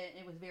her shit, and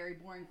it was very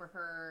boring for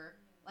her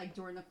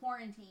during the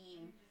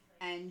quarantine,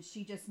 and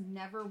she just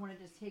never wanted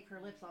to take her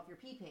lips off your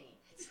pee-pee.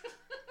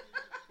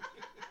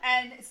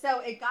 And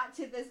so it got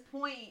to this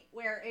point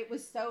where it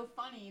was so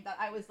funny that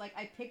I was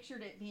I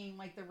pictured it being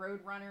the Road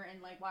Runner and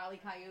Wile E.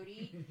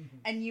 Coyote,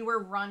 and you were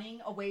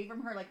running away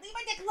from her, leave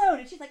my dick alone.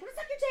 And she's like, I'm gonna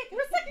suck your dick,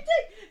 I'm gonna suck your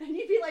dick. And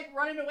you'd be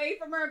running away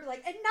from her and be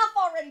enough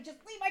already,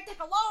 just leave my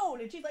dick alone.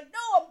 And she's like,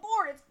 no, I'm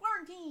bored, it's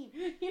quarantine.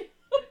 You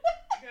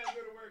gotta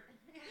go to work.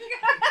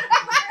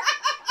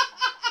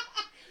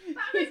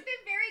 Papa's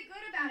been very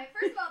good about it.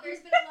 First of all,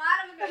 there's been a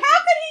lot of How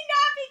could he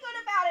not be good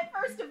about it,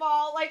 first of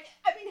all?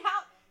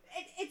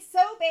 It's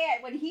so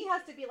bad when he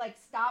has to be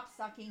stop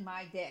sucking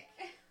my dick.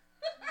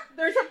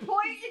 There's a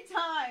point in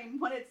time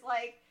when it's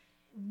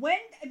when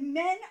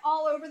men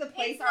all over the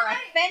place are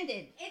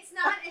offended. It's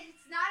not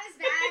as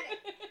bad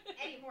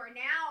anymore.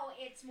 Now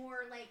it's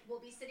more we'll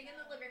be sitting in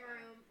the living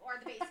room or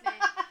the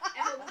basement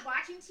and we'll be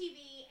watching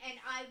TV, and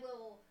I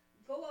will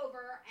go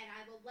over and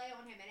I will lay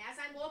on him, and as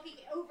I'm walking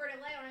over to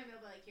lay on him,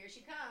 he'll be like, here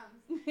she comes.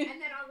 And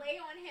then I'll lay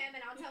on him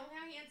and I'll tell him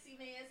how handsome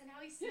he is and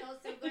how he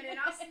smells so good, and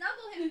I'll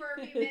snuggle him for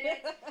a few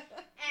minutes,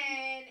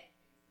 and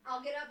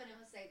I'll get up and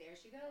he'll say, there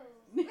she goes.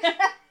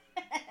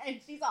 And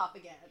she's off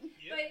again.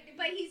 Yep.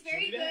 But he's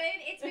very good.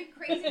 It's been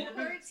crazy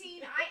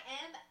quarantine. I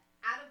am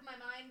out of my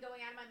mind,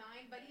 going out of my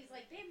mind, but he's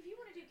like, babe, if you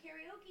want to do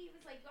karaoke, he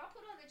was like, I'll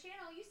put on the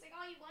channel, you sing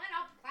all you want,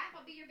 I'll clap,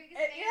 I'll be your biggest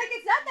fan.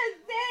 It's not the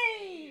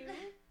same.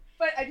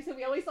 But so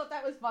we always thought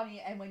that was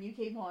funny, and when you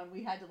came on,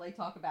 we had to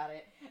talk about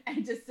it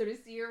and just sort of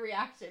see your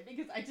reaction,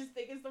 because I just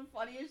think it's the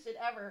funniest shit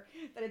ever.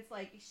 That it's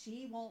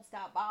she won't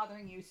stop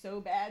bothering you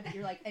so bad that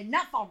you're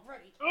enough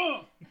already.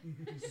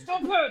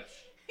 Stop it.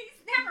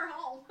 He's never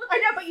home. I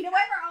know, but you know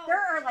what? Never home.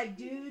 There are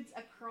dudes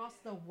across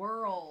the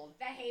world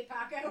That hate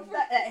Paco.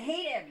 that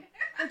hate him.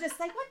 They're just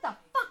what the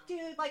fuck,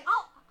 dude?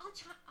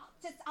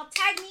 I'll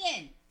tag me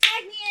in.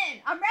 Tag me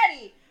in. I'm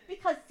ready.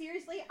 Because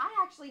seriously, I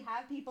actually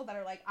have people that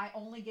are I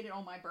only get it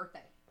on my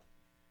birthday.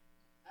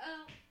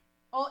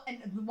 Oh,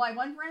 and my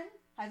one friend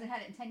hasn't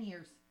had it in 10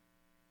 years.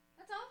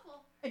 That's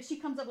awful. And she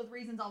comes up with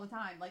reasons all the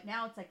time.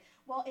 Now it's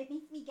well, it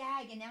makes me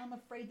gag, and now I'm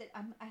afraid that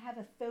I have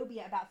a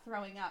phobia about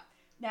throwing up.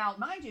 Now,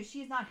 mind you,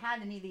 she's not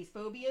had any of these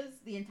phobias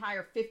the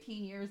entire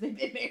 15 years they've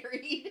been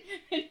married.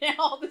 And now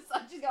all of a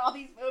sudden she's got all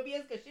these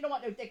phobias because she don't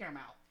want no dick in her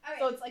mouth. Okay.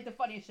 So it's the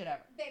funniest shit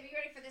ever. Babe, you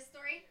ready for this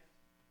story?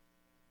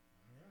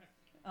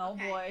 Oh,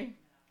 Okay. boy.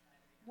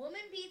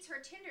 Woman beats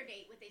her Tinder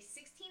date with a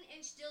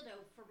 16-inch dildo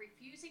for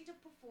refusing to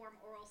perform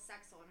oral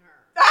sex on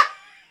her.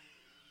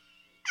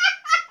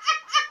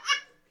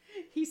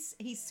 He's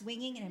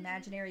swinging an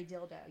imaginary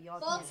dildo. Y'all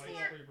Baltimore- can't see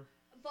it. Lightsaber.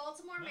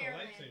 Baltimore, No,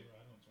 Maryland. lightsaber.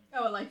 I don't swing.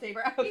 Oh, a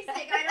lightsaber. Okay. He's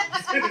like, I don't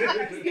swing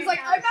those. He's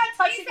like, I'm not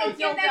touching Please a don't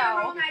give them the dildo.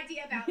 wrong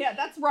idea about Yeah, me.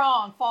 that's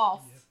wrong.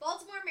 False. Yeah.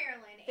 Baltimore,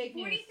 Maryland. Fake A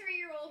news.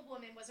 43-year-old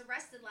woman was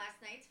arrested last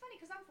night. It's funny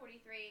because I'm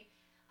 43.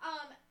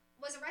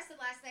 Was arrested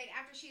last night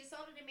after she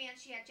assaulted a man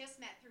she had just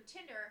met through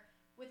Tinder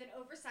with an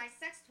oversized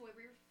sex toy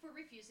for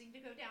refusing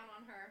to go down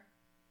on her.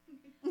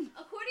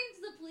 According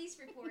to the police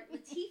report,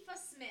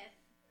 Latifah Smith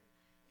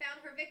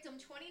found her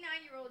victim,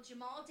 29-year-old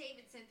Jamal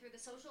Davidson, through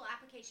the social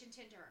application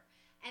Tinder,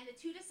 and the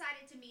two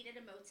decided to meet at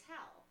a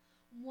motel.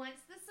 Once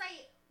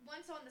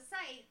on the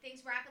site,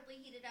 things rapidly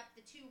heated up.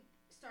 The two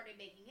started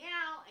making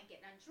out and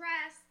getting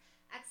undressed.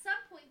 At some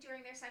point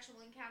during their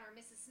sexual encounter,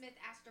 Mrs. Smith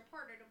asked her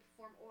partner to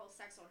perform oral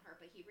sex on her,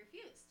 but he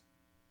refused.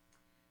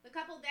 The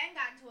couple then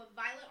got into a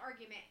violent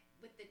argument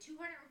with the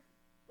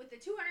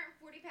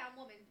 240-pound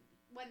woman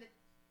when the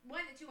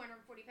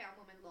 240-pound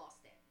woman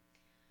lost it.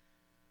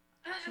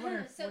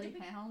 240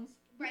 pounds?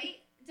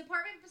 Right?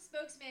 Department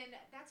spokesman,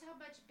 that's how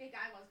much big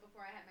I was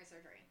before I had my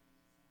surgery.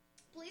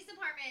 Police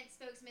department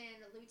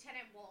spokesman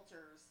Lieutenant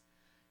Walters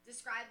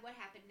described what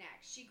happened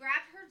next. She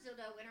grabbed her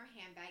dildo in her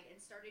handbag and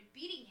started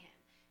beating him.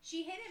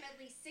 She hit him at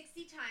least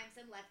 60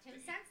 times and left him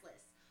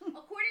senseless.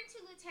 According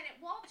to Lieutenant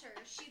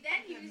Walters, she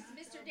then used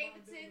Mr.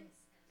 Davidson's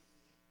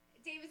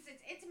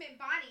intimate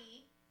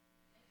body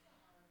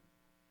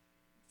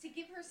to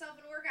give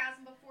herself an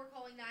orgasm before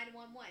calling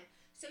 911.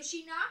 So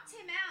she knocked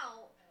him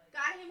out,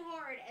 got him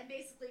hard, and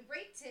basically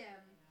raped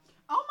him.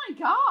 Oh my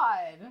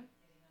god.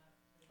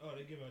 Oh,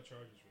 they give out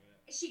charges for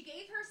that. She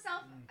gave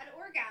herself an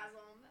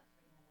orgasm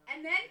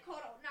and then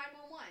called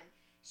 911.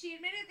 She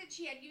admitted that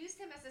she had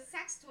used him as a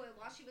sex toy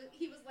while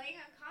he was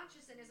laying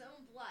unconscious in his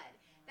own blood.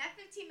 That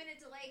 15-minute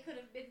delay could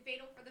have been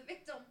fatal for the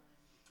victim.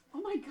 Oh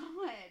my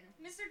god.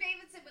 Mr.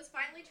 Davidson was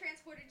finally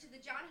transported to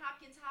the Johns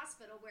Hopkins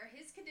Hospital, where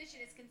his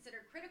condition is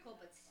considered critical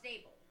but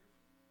stable.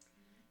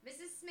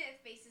 Mrs. Smith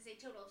faces a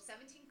total of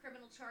 17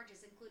 criminal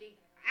charges, including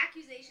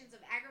accusations of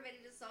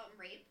aggravated assault and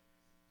rape.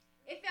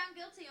 If found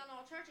guilty on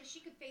all charges, she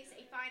could face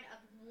a fine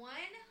of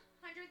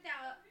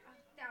 $100,135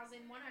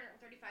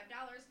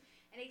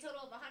 and a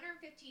total of 115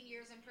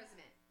 years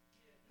imprisonment.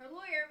 Her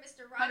lawyer,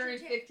 Mr. Roger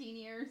 115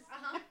 years.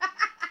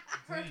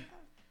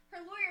 Her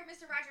lawyer,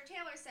 Mr. Roger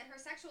Taylor, said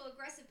her sexual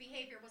aggressive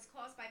behavior was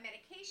caused by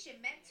medication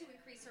meant to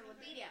increase her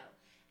libido,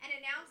 and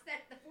announced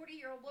that the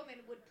 40-year-old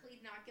woman would plead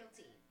not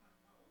guilty.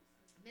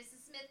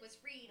 Mrs. Smith was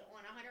freed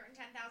on $110,000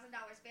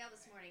 bail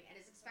this morning and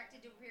is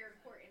expected to appear in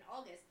court in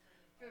August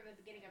for the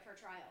beginning of her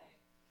trial.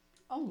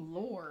 Oh,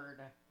 Lord.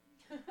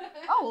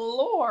 Oh,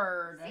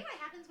 Lord. See what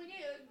happens when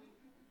you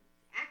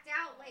act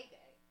out. Like,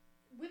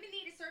 women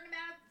need a certain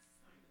amount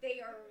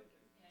they are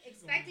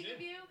expecting of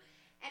you,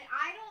 and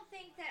I don't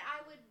think that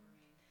I would.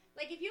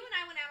 Like, if you and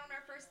I went out on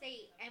our first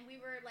date and we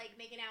were, like,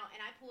 making out and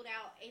I pulled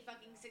out a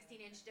fucking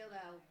 16-inch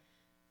dildo,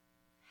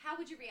 how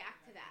would you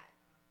react to that?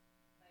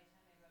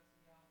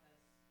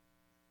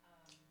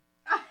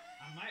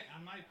 I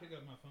might pick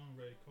up my phone,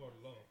 ready to call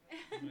the law.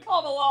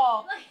 Call the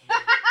law. Like,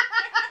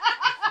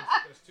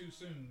 That's too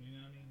soon, you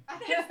know what I mean?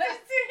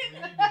 that's too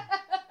soon. What do you do?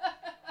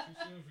 Too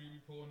soon for you to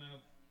be pulling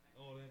out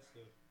all that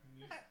stuff.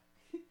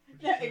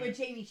 Yeah, with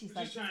Jamie, she's We're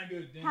like, just trying to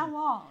go to dinner. how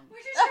long? We're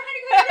just trying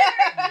to go to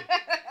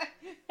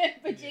dinner.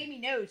 But Jamie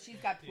knows she's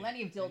got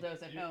plenty of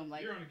dildos at home.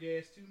 Like, you're on the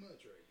gas too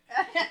much right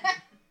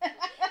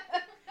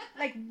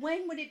like,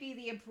 when would it be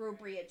the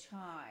appropriate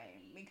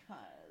time?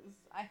 Because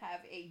I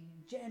have a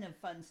gen of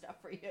fun stuff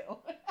for you.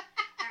 All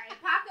right,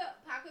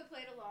 Paco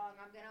played along.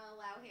 I'm going to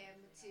allow him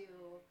to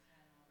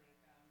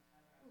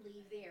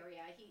leave the area.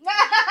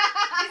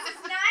 This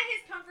is not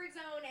his comfort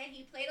zone, and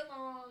he played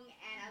along,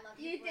 and I love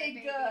you. You for it,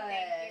 did baby. good.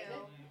 Thank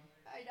you.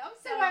 I'm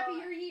so So, happy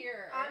you're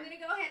here. I'm going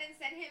to go ahead and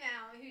send him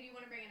out. Who do you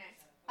want to bring in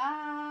next?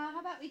 How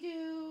about we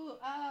do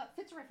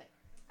Fitzerific?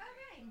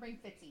 Okay. And bring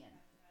Fitzy in.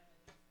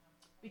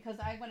 Because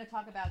I want to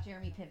talk about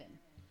Jeremy Piven.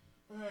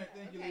 Alright,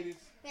 thank you, Okay. ladies.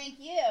 Thank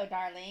you,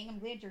 darling. I'm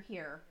glad you're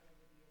here.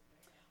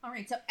 All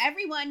right, so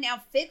everyone, now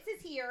Fitz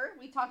is here.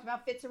 We talked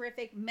about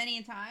Fitzerific many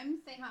a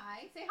times. Say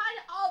hi. Say hi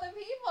to all the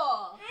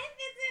people. Hi,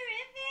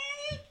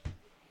 Fitzerific.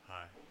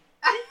 Hi.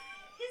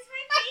 Who's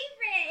my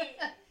favorite?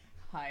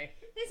 Hi.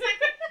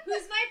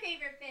 Who's my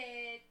favorite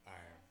Fitz? I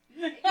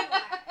am.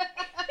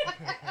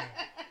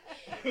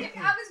 You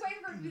are. I was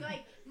waiting for him to be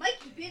like,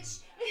 Mikey, bitch.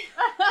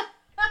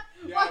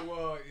 Yeah,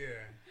 well,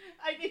 yeah.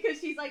 Because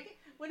she's like,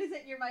 what is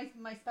it? You're my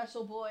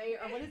special boy,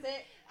 or what is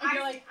it? And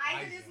you're like,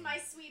 Isaac is my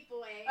sweet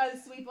boy. oh,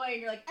 sweet boy,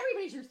 and you're like,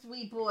 everybody's your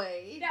sweet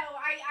boy. No,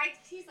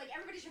 he's like,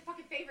 everybody's your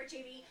fucking favorite,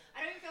 Jamie. I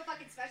don't even feel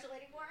fucking special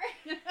anymore.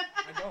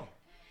 I don't.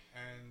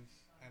 And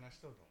I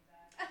still don't.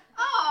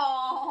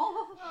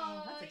 Oh,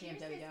 that's a you're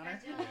damn Debbie so Downer.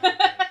 special.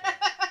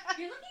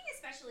 You're looking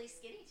especially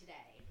skinny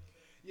today.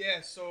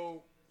 Yeah,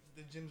 so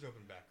the gym's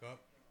open back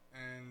up,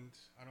 and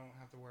I don't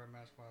have to wear a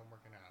mask while I'm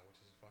working out, which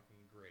is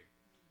fucking great.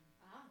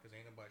 Ah, Because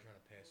ain't nobody trying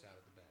to pass out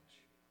at the bench.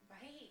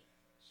 right.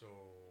 So,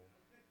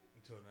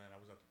 until then, I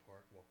was at the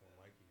park walking with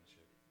Mikey and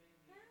shit.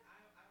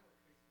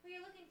 Well,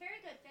 you're looking very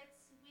good,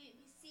 Fitz. We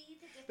see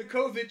the difference. The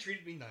COVID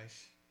treated me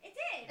nice. It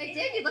did. It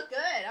did. You look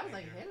good. I was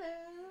like, Thank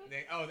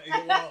you. hello.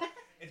 Well,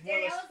 it's more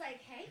or Danielle less. was like,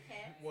 hey,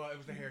 Fitz. Well, it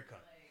was the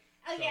haircut.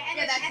 Oh, So- yeah, and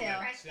Yeah, the that too.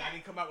 fresh See, I cut.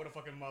 didn't come out with a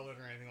fucking mullet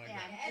or anything like Yeah,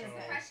 that. Yeah, it's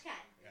so- a fresh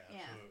cut. Yeah,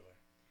 Yeah. absolutely.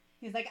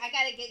 He's like, I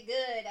gotta get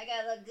good. I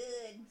gotta look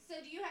good. So,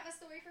 do you have a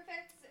story for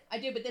Fitz?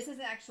 I do, but this is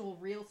an actual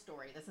real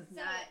story. This is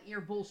So- not your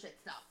bullshit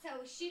stuff.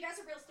 So, she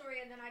does a real story,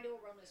 and then I do a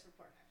real news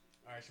report.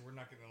 All right, so we're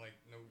not getting like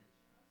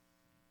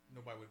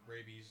nobody with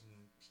rabies and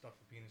stuff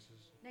for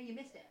penises. No, you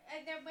missed it.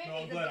 There might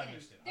No, I'm be glad I something.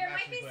 missed it. There I'm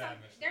might be actually glad I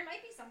some. missed There it.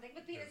 might be something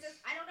with penises.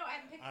 Yes. I don't know. I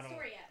haven't picked I the don't.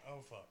 story yet. Oh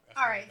fuck.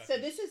 All right, so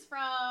this is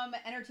from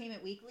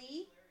Entertainment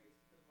Weekly.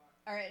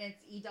 All right, and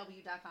it's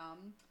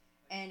EW.com,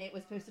 and it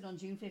was posted on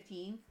June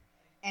 15th.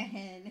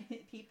 And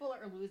people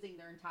are losing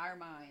their entire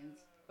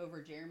minds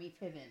over Jeremy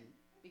Piven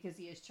because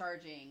he is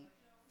charging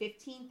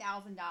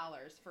 $15,000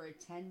 for a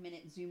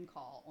 10-minute Zoom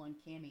call on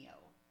Cameo.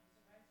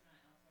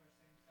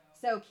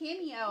 So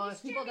Cameo, Who's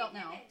if people Jeremy don't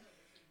know,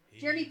 Piven?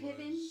 Jeremy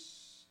Piven?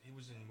 He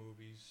was in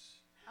movies.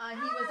 He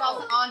was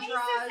also Entourage.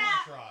 Aces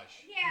Out. Entourage.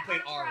 Yeah, He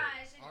played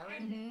Entourage. Ari.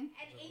 And, Mhm.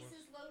 and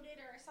Aces Loaded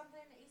or something.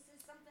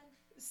 Aces something.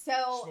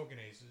 So, Smoking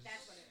Aces.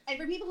 That's what it is. and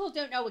for people who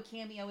don't know what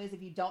Cameo is,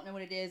 if you don't know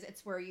what it is,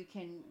 it's where you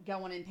can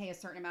go on and pay a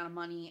certain amount of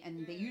money,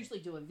 and they usually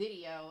do a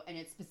video, and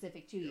it's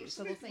specific to you.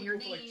 So they'll say your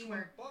for like name $20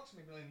 or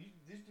maybe.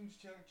 Like, this dude's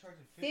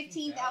charging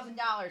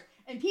 $15,000,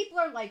 and people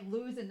are like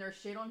losing their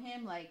shit on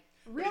him. Like,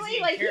 is really? he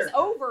in Like, he's character?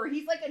 over.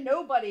 He's like a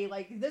nobody.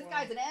 Like, this Well-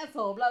 guy's an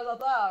asshole. Blah blah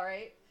blah.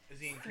 Right? Is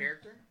he in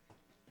character?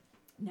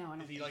 No, I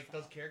don't. Is he think like so.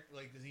 does character?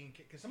 Like, does he?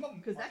 Because some of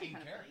them 'Cause are that'd be in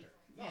kinda character.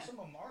 funny. No, Yeah. some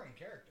of them are in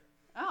character.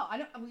 Oh, I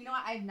don't. You know,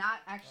 what? I've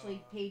not actually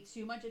Uh, paid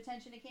too much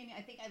attention to Cameo.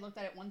 I think I looked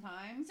at it one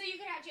time. So you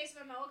could have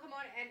Jason Momoa come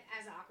on and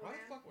as Why the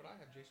Aquaman. fuck would I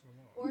have Jason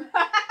Momoa? Or Why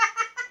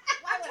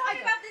I'm would talking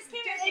I about this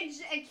cameo thing.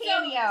 and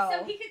Cameo?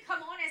 So he could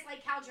come on as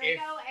like Cal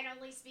Drago and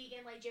only speak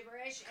in like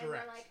gibberish, and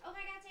Correct. we're like, oh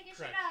my god, take his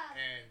Correct. shit off.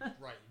 And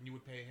right, and you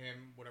would pay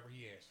him whatever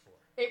he asked for.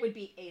 It would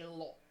be a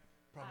lot.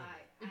 Probably.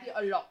 It'd be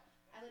a lot.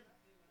 I would,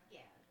 yeah.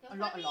 Go A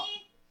lot, for a lot.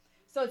 me.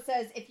 So it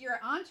says, if your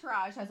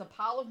entourage has a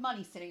pile of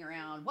money sitting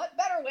around, what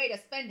better way to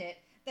spend it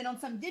than on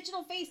some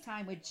digital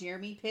FaceTime with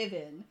Jeremy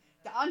Piven?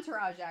 The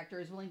entourage actor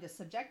is willing to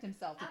subject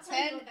himself to I'll tell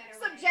you a better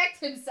way. subject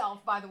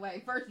himself, by the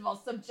way, first of all,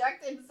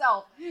 subject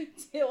himself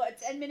to a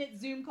 10-minute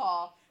Zoom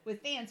call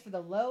with fans for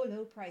the low,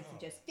 low price of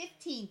just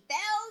 $15,000.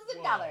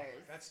 Well,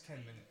 that's 10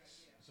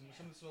 minutes.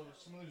 Some of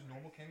those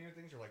normal cameo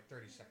things are like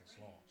 30 seconds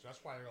long. So that's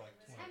why they're like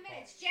 10 $20.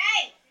 minutes,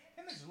 Jay.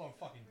 10 minutes is a long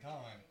fucking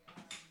time.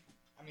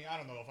 I mean, I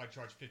don't know if I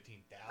charge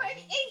 $15,000. But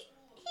he's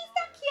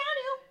not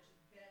Keanu.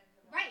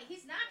 Right,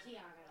 he's not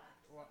Keanu.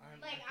 Well,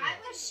 Like, I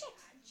I would,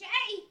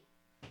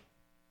 Jay.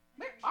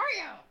 Where are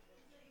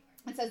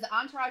you? It says the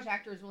entourage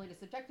actor is willing to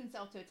subject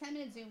himself to a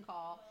 10-minute Zoom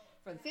call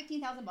for the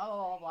 $15,000, blah, blah,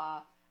 blah,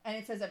 blah. And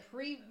it says a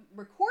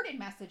pre-recorded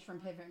message from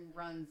Piven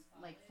runs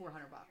like $400.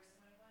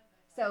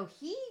 So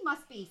he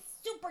must be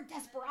super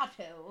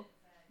desperado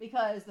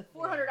because the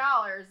 $400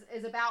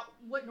 is about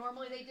what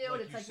normally they do,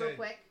 and Like it's you like real said,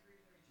 quick.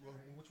 Well,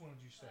 which one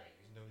would you say?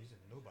 He's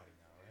a nobody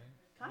now, right?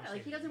 Kinda, I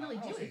like, he wouldn't doesn't say really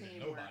I do don't say anything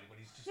he's a anymore. nobody, but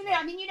he's just You like, know,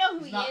 I mean, you know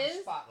who he's he not in the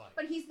is, spotlight.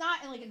 but he's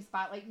not in like in the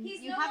spotlight.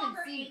 He's You no haven't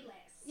longer seen.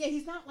 A-list. Yeah,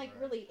 he's not like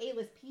really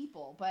A-list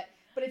people, but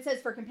it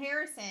says for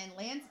comparison,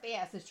 Lance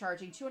Bass is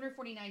charging $249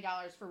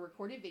 for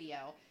recorded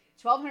video,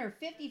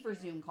 $1,250 for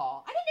Zoom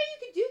call. I didn't know you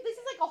could do this.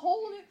 Is like a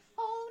whole new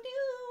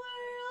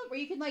world where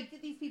you can like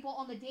get these people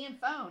on the damn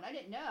phone. I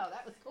didn't know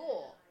that was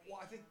cool. Well,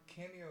 I think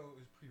Cameo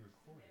is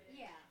pre-recorded.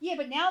 Yeah. Yeah,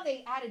 but now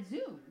they added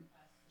Zoom.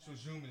 So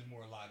Zoom is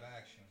more live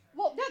action.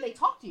 Well, no, they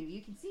talk to you.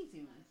 You can see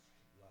Zoom.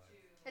 Live.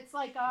 It's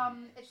like Is that what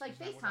I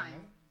FaceTime.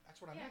 meant?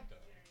 That's what I Yeah. meant, though.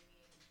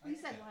 You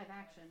said live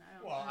action. I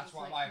don't. Well, I that's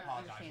was, why like, I not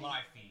apologize. understanding.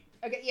 Live feed.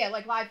 Okay, yeah,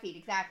 like live feed,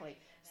 exactly.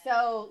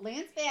 So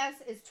Lance Bass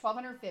is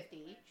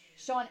 $1,250.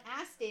 Sean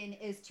Astin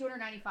is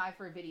 $295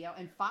 for a video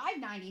and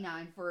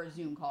 $599 for a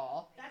Zoom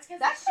call. That's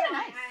because That's it's Sean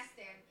kinda nice.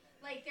 Astin.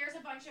 Like, there's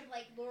a bunch of,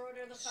 like, Lord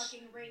of the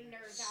fucking Ring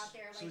nerds out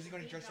there. Like, So is he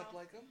going to beating dress up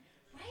off- like him?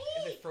 Right?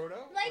 Is it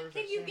Frodo? Like, or is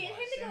can that you get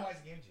him to go-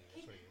 Samwise Gamgee.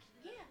 That's what he is.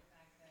 Yeah.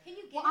 Can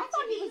you get Well, him I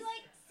thought to he be was-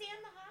 like Sam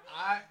the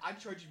Hobbit? I'd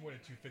charge you more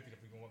than $250 if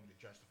you want me to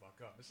dress the fuck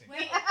up. This ain't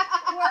Wait, fun.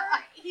 or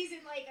he's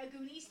in, like, a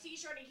Goonies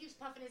t-shirt and he keeps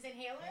puffing his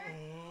inhaler?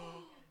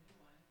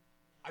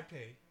 I'd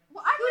pay.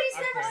 Well, I Goonies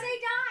liked, never Okay. say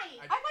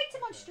die. I liked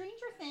him on Okay.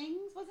 Stranger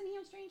Things. Wasn't he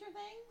on Stranger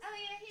Things? Oh,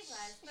 yeah, he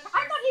was. But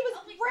I thought he was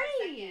only for a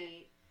second.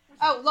 great.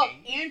 Oh, look,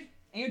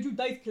 Andrew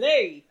Dice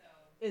Clay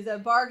is a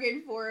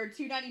bargain for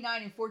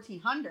 $299 and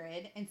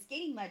 $1,400, and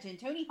skating legend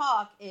Tony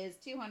Hawk is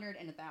 $200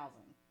 and $1,000.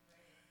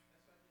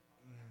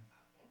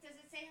 Does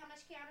it say how much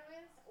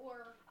Keanu is?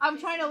 Or I'm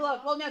Jason trying to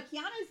look. Momoa? Well, no,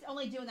 Keanu's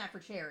only doing that for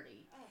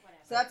charity, Oh,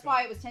 whatever. so that's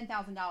why it was $10,000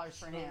 for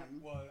So,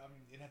 him. Well, I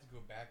mean, it'd have to go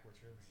backwards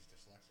here because he's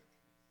dyslexic.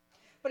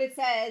 But it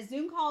says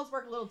Zoom calls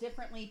work a little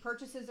differently.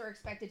 Purchases are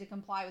expected to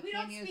comply with we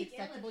don't Cameo's speak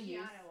ill of acceptable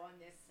use. Keanu on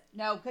this.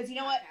 No, because you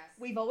know what? podcast.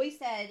 We've always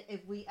said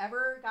if we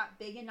ever got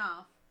big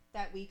enough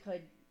that we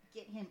could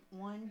get him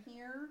on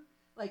here,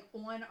 like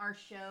on our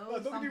show. No,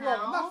 don't get me somehow,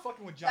 wrong. I'm not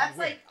fucking with John That's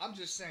Wick. like- I'm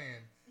just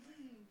saying.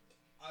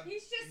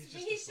 He's just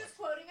dyslexic.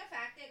 quoting a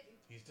fact that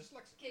He's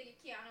dyslexic.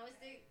 Keanu is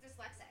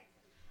dyslexic.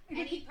 And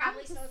And he he-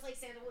 probably I'm smells like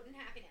sandalwood and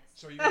happiness.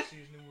 So are you gonna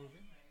see his new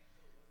movie?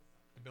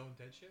 The Bill and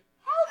Ted shit?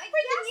 Hell I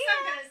freaking guess I'm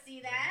yeah! gonna see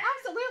that.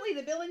 Absolutely,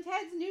 the Bill and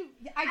Ted's new.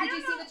 Did I you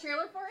don't see know- the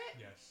trailer for it?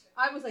 Yes.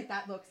 I was like,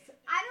 that looks.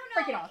 I don't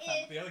Freaking know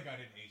awesome. if The other guy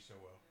didn't age so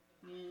well.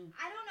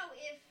 I don't know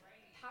if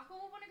Paco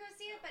will want to go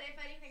see it, but if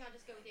anything, I'll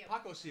just go with you.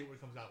 Paco see it when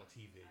it comes out on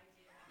TV.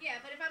 Yeah,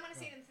 but if I want to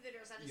see it in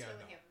theaters, I'll just Yeah,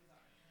 go with no. you.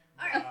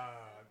 All right.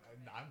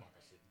 I'm not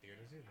gonna see it in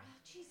theaters either. Oh,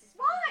 Jesus.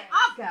 Why? fucking Christ.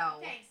 I'll go.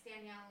 Thanks,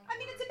 Danielle. I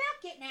mean, it's about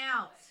getting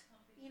out.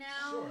 You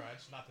know. Sure,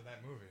 it's not to that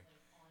movie.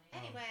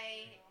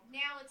 Anyway,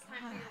 now it's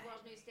time for your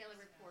World News Daily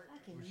Report.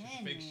 Fucking Which is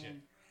men, fake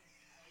man.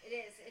 It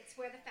is. It's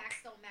where the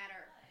facts don't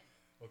matter.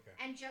 Okay.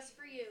 And just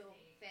for you,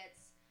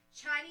 Fitz,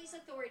 Chinese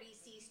authorities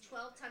seized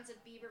 12 tons of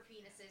beaver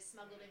penises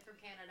smuggled in from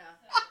Canada.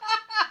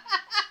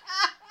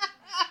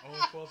 Only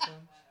 12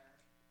 times?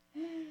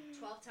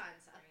 12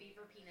 tons of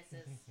beaver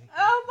penises.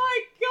 Oh my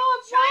God!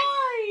 China-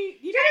 Why?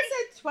 You could have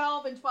said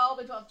 12 and 12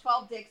 and 12.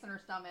 12 dicks in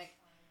her stomach.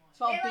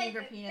 12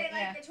 beaver penis. They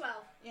like the 12.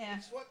 Yeah.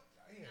 It's what?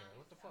 Yeah,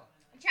 what the fuck?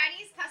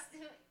 Chinese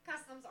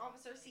customs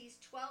officer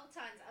seized 12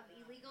 tons of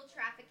illegal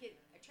trafficked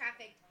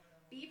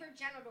beaver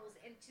genitals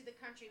into the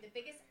country, the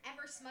biggest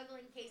ever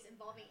smuggling case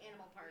involving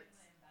animal parts.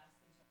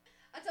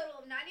 A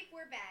total of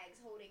 94 bags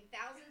holding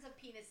thousands of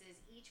penises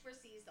each were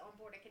seized on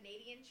board a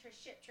Canadian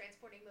ship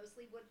transporting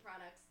mostly wood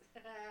products.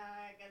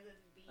 Because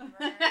it's beaver.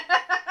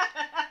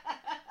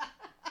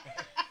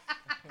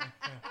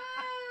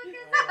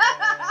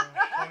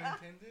 Pun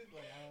intended?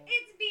 Like, I don't...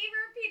 It's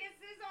beaver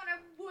penises on a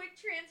wood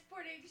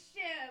transporting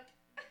ship.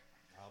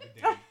 I'll be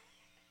damned.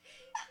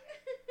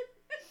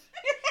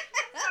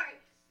 Sorry.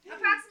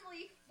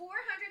 Approximately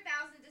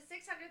 400,000 to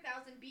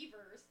 600,000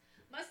 beavers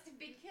must have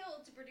been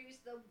killed to produce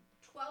the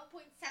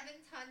 12.7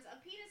 tons of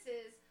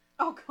penises,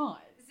 Oh God.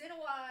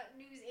 Xinhua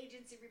news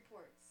agency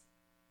reports.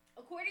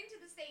 According to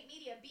the state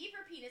media,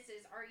 beaver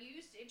penises are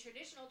used in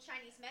traditional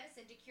Chinese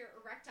medicine to cure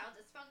erectile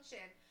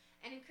dysfunction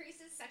and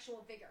increases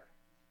sexual vigor.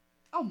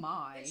 Oh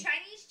my. The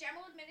Chinese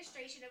General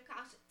Administration of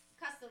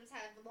Customs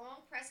had a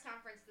long press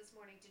conference this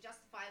morning to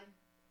justify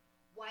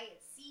why it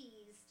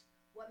seized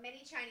what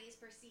many Chinese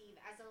perceive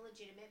as a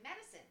legitimate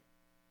medicine.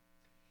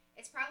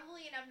 It's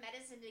probably enough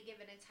medicine to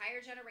give an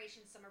entire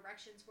generation some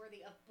erections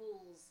worthy of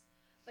bulls,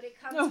 but it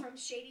comes from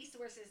shady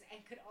sources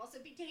and could also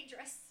be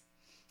dangerous.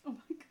 Oh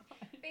my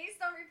god.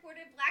 Based on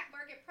reported black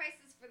market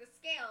prices for the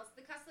scales,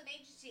 the Customs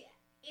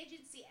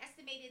agency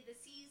estimated the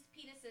seized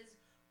penises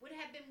would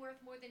have been worth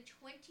more than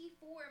 $24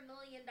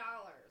 million.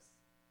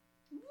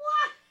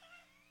 What?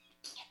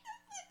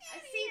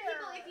 See,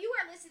 people, if you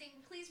are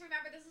listening, please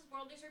remember this is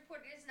World News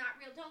Report. It is not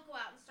real. Don't go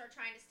out and start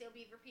trying to steal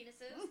beaver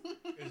penises.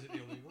 Is it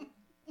illegal?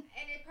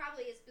 And it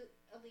probably is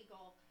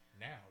illegal.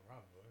 Now,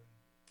 probably.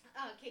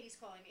 Katie's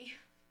calling me.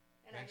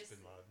 And Thanks, Bin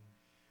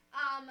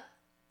Laden.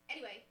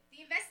 Anyway,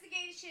 the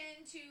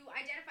investigation to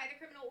identify the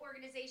criminal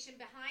organization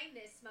behind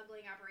this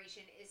smuggling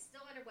operation is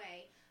still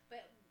underway,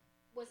 but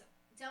was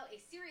dealt a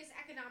serious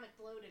economic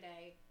blow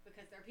today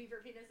because they're beaver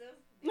penises.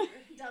 They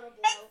were dealt a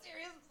blow.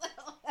 Serious.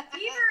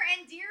 Beaver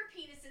and deer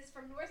penises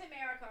from North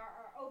America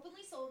are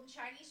openly sold in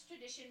Chinese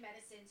tradition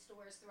medicine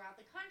stores throughout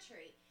the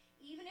country,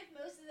 even if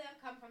most of them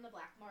come from the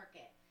black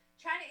market.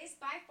 China is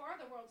by far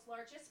the world's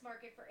largest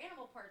market for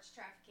animal parts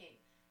trafficking.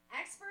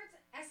 Experts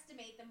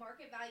estimate the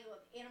market value of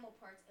animal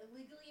parts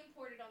illegally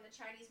imported on the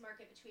Chinese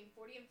market between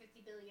 40 and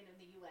 50 billion in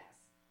the U.S.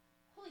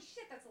 Holy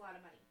shit, that's a lot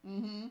of money.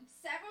 Mm-hmm.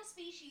 Several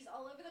species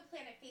all over the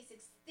planet face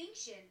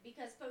extinction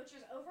because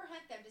poachers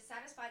overhunt them to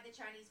satisfy the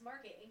Chinese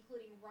market,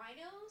 including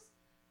rhinos,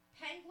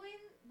 penguin.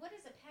 What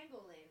is a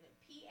pangolin?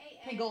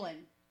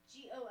 Pangolin.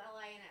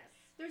 G-O-L-I-N-S.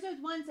 There's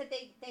those ones that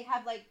they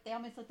have like, they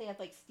almost look, they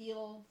have like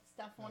steel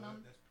stuff on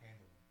them. That's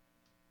Pandolin.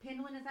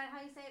 Pangolin, is that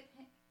how you say it?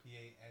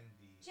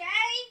 P-A-N-D. Jay,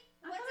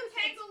 I what's thought a it was-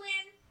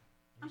 pangolin?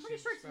 I'm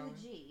pretty sure it's with a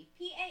G.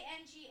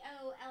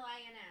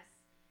 P-A-N-G-O-L-I-N-S.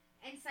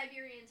 And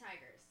Siberian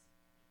tigers.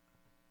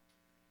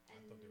 I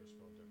thought they were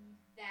spelled different.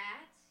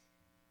 That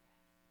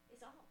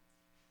is all.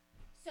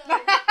 So,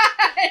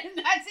 And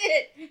that's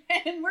it.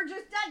 And we're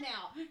just done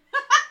now.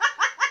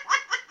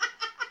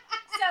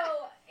 so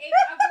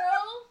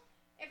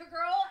if a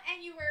girl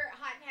and you were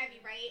hot and heavy,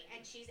 right?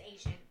 And she's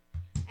Asian,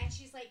 and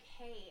she's like,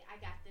 "Hey, I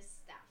got this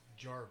stuff."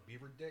 Jar of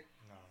beaver dick?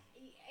 No.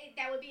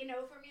 That would be a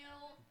no from you.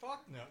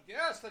 Fuck no.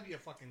 Yes, that'd be a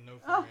fucking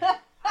no Oh. for me.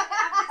 I'm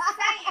just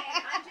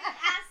saying. I'm just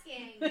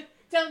asking.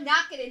 Don't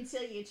knock it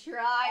until you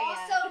try it.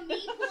 Also,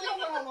 me I don't pulling.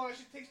 know how long it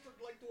should take to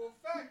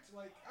effect.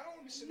 Like, I don't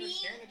want to be sitting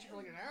there staring at you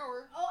for like an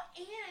hour. Oh,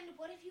 and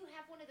what if you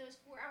have one of those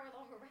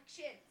 4-hour-long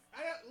erections?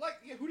 I don't, like,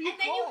 yeah, who do you And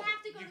then you call?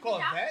 have to go you to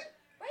call the a vet?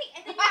 Right,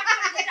 and then you have to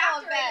go to the I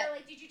call doctor, it and vet. they're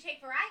like, "Did you take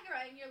Viagra?"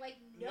 And you're like,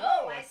 "No,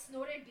 No, I I-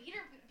 snorted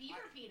beaver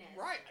penis."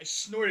 Right, I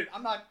snorted.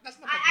 I'm not. That's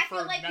not I my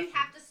feel preferred like method. you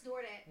have to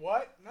snort it.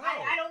 What? No.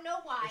 I don't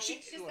know why. But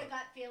she- It's just a look.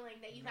 gut feeling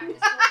that you No. have to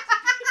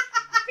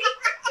snort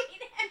beaver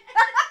penis.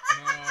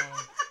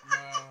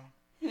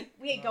 No.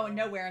 We ain't going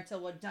nowhere until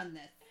we're done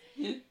this.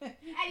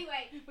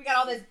 Anyway, We got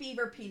all this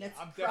beaver peanuts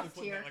I'm crust definitely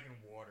putting here. that like in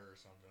water or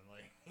something.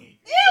 Like. Ew,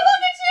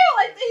 look at you!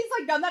 Like, he's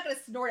like, no, I'm not gonna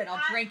snort it.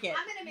 I'll drink it.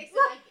 I'm gonna mix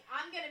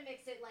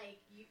it like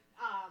you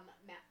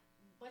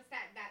what's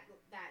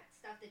that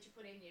stuff that you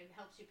put in you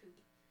helps you poop?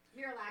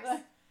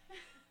 Miralax.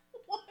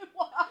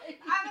 Why?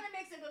 I'm gonna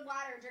mix it with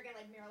water and drink it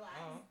like Miralax.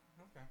 Oh,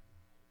 okay.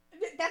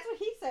 That's what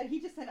he said.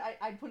 He just said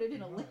I put it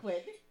in a Nice.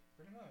 liquid.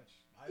 Pretty much.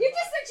 You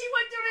just said she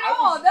wouldn't do it I at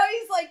all. was- Now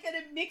he's like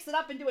gonna mix it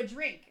up and do a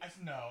drink. I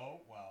said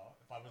no. Well,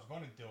 if I was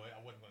going to do it, I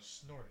wasn't going to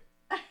snort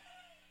it.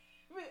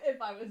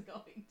 If I was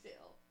going to.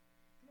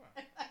 What?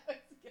 If I was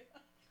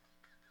gonna.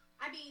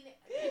 I mean,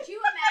 could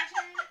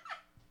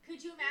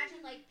you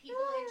imagine like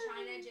people in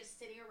China just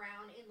sitting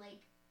around in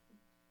like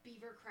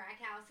beaver crack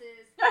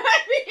houses?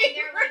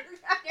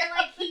 They're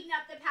like heating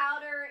up the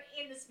powder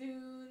in the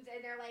spoons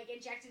and they're like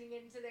injecting it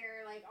into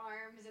their like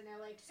arms and they're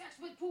like sex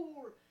with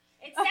pool.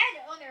 It said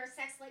on there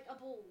sex like a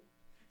bull.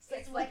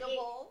 Sex It's like what a it-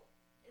 bull.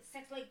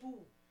 Sex like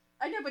bull.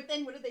 I know, but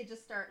then what did they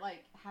just start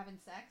like having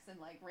sex in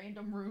like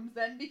random rooms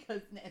then?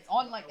 Because it's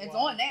on it's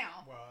Well, on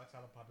now. Well, that's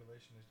how the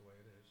population is the way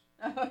it is.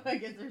 I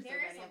guess there's so There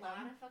is many a of lot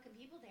them. of fucking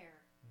people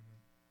there.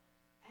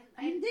 And,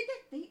 I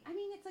mean, I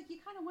mean, it's like you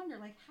kind of wonder,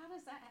 like, how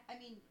does that? I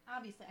mean,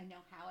 obviously, I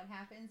know how it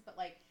happens, but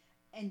like,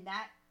 and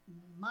that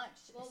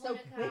much well, so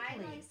when a guy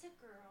quickly. likes a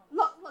girl,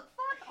 Look,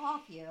 fuck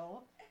off, you!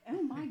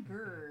 Oh my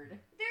god!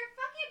 they're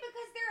fucking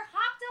because they're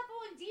hopped up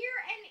on deer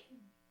and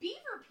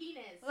beaver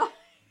penis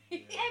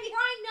and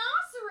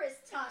rhinoceros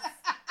tusks.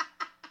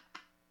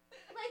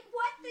 Like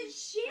what the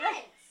shit?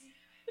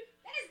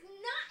 That is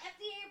not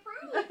FDA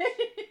approved.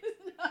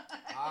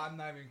 I'm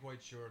not even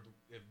quite sure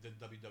if the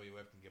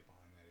WWF can get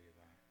behind that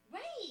either.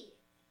 Right.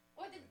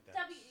 Or the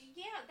That's-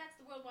 that's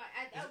the worldwide.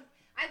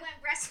 I went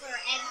wrestler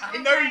and I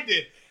know you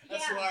did.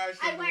 That's yeah, why I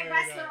said I went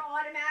wrestler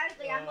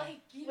automatically. I'm Uh,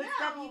 like, you What's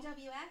know,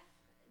 WWF?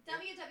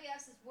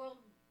 WWF is World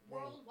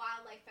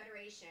Wildlife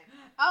Federation,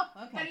 Oh,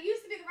 but okay. it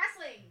used to be the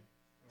wrestling.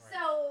 Right.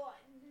 So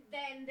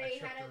then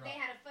they I tripped her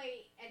had up. a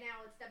fight, and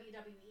now it's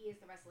WWE is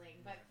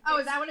wrestling, but Oh,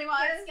 is that what it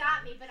was? Vince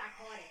got me, but I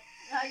caught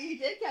it. You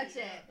did catch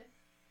Yeah. it.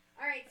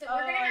 All right, so Oh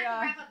we're gonna my have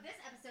God. to wrap up this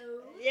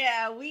episode.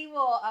 Yeah, we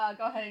will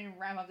go ahead and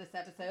wrap up this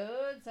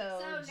episode.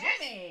 So So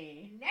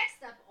Jimmy.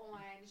 Next up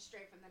on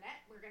Straight from the Net,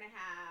 we're gonna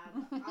have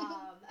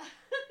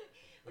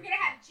we're gonna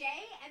have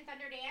Jay and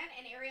Thunder Dan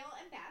and Ariel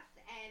and Beth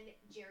and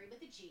Jerry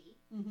with a G.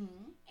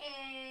 Mm-hmm.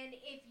 And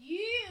if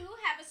you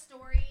have a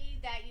story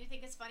that you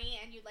think is funny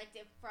and you'd like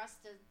for us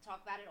to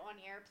talk about it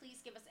on air, please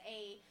give us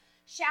a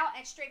shout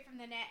at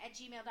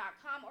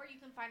straightfromthenet@gmail.com, or you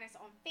can find us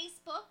on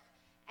Facebook.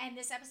 And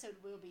this episode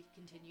will be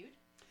continued.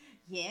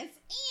 Yes,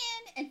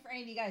 and for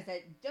any of you guys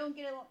that don't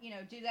get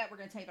do that, we're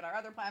going to tell you about our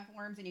other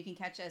platforms, and you can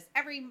catch us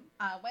every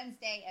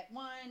Wednesday at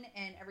 1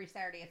 and every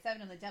Saturday at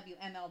 7 on the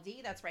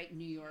WMLD. That's right,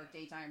 New York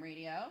Daytime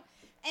Radio.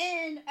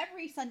 And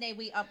every Sunday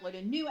we upload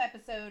a new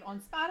episode on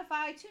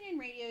Spotify, TuneIn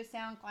Radio,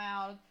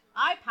 SoundCloud,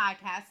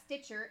 iPodcast,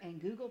 Stitcher,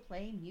 and Google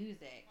Play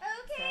Music.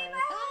 Okay, So,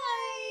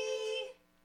 bye.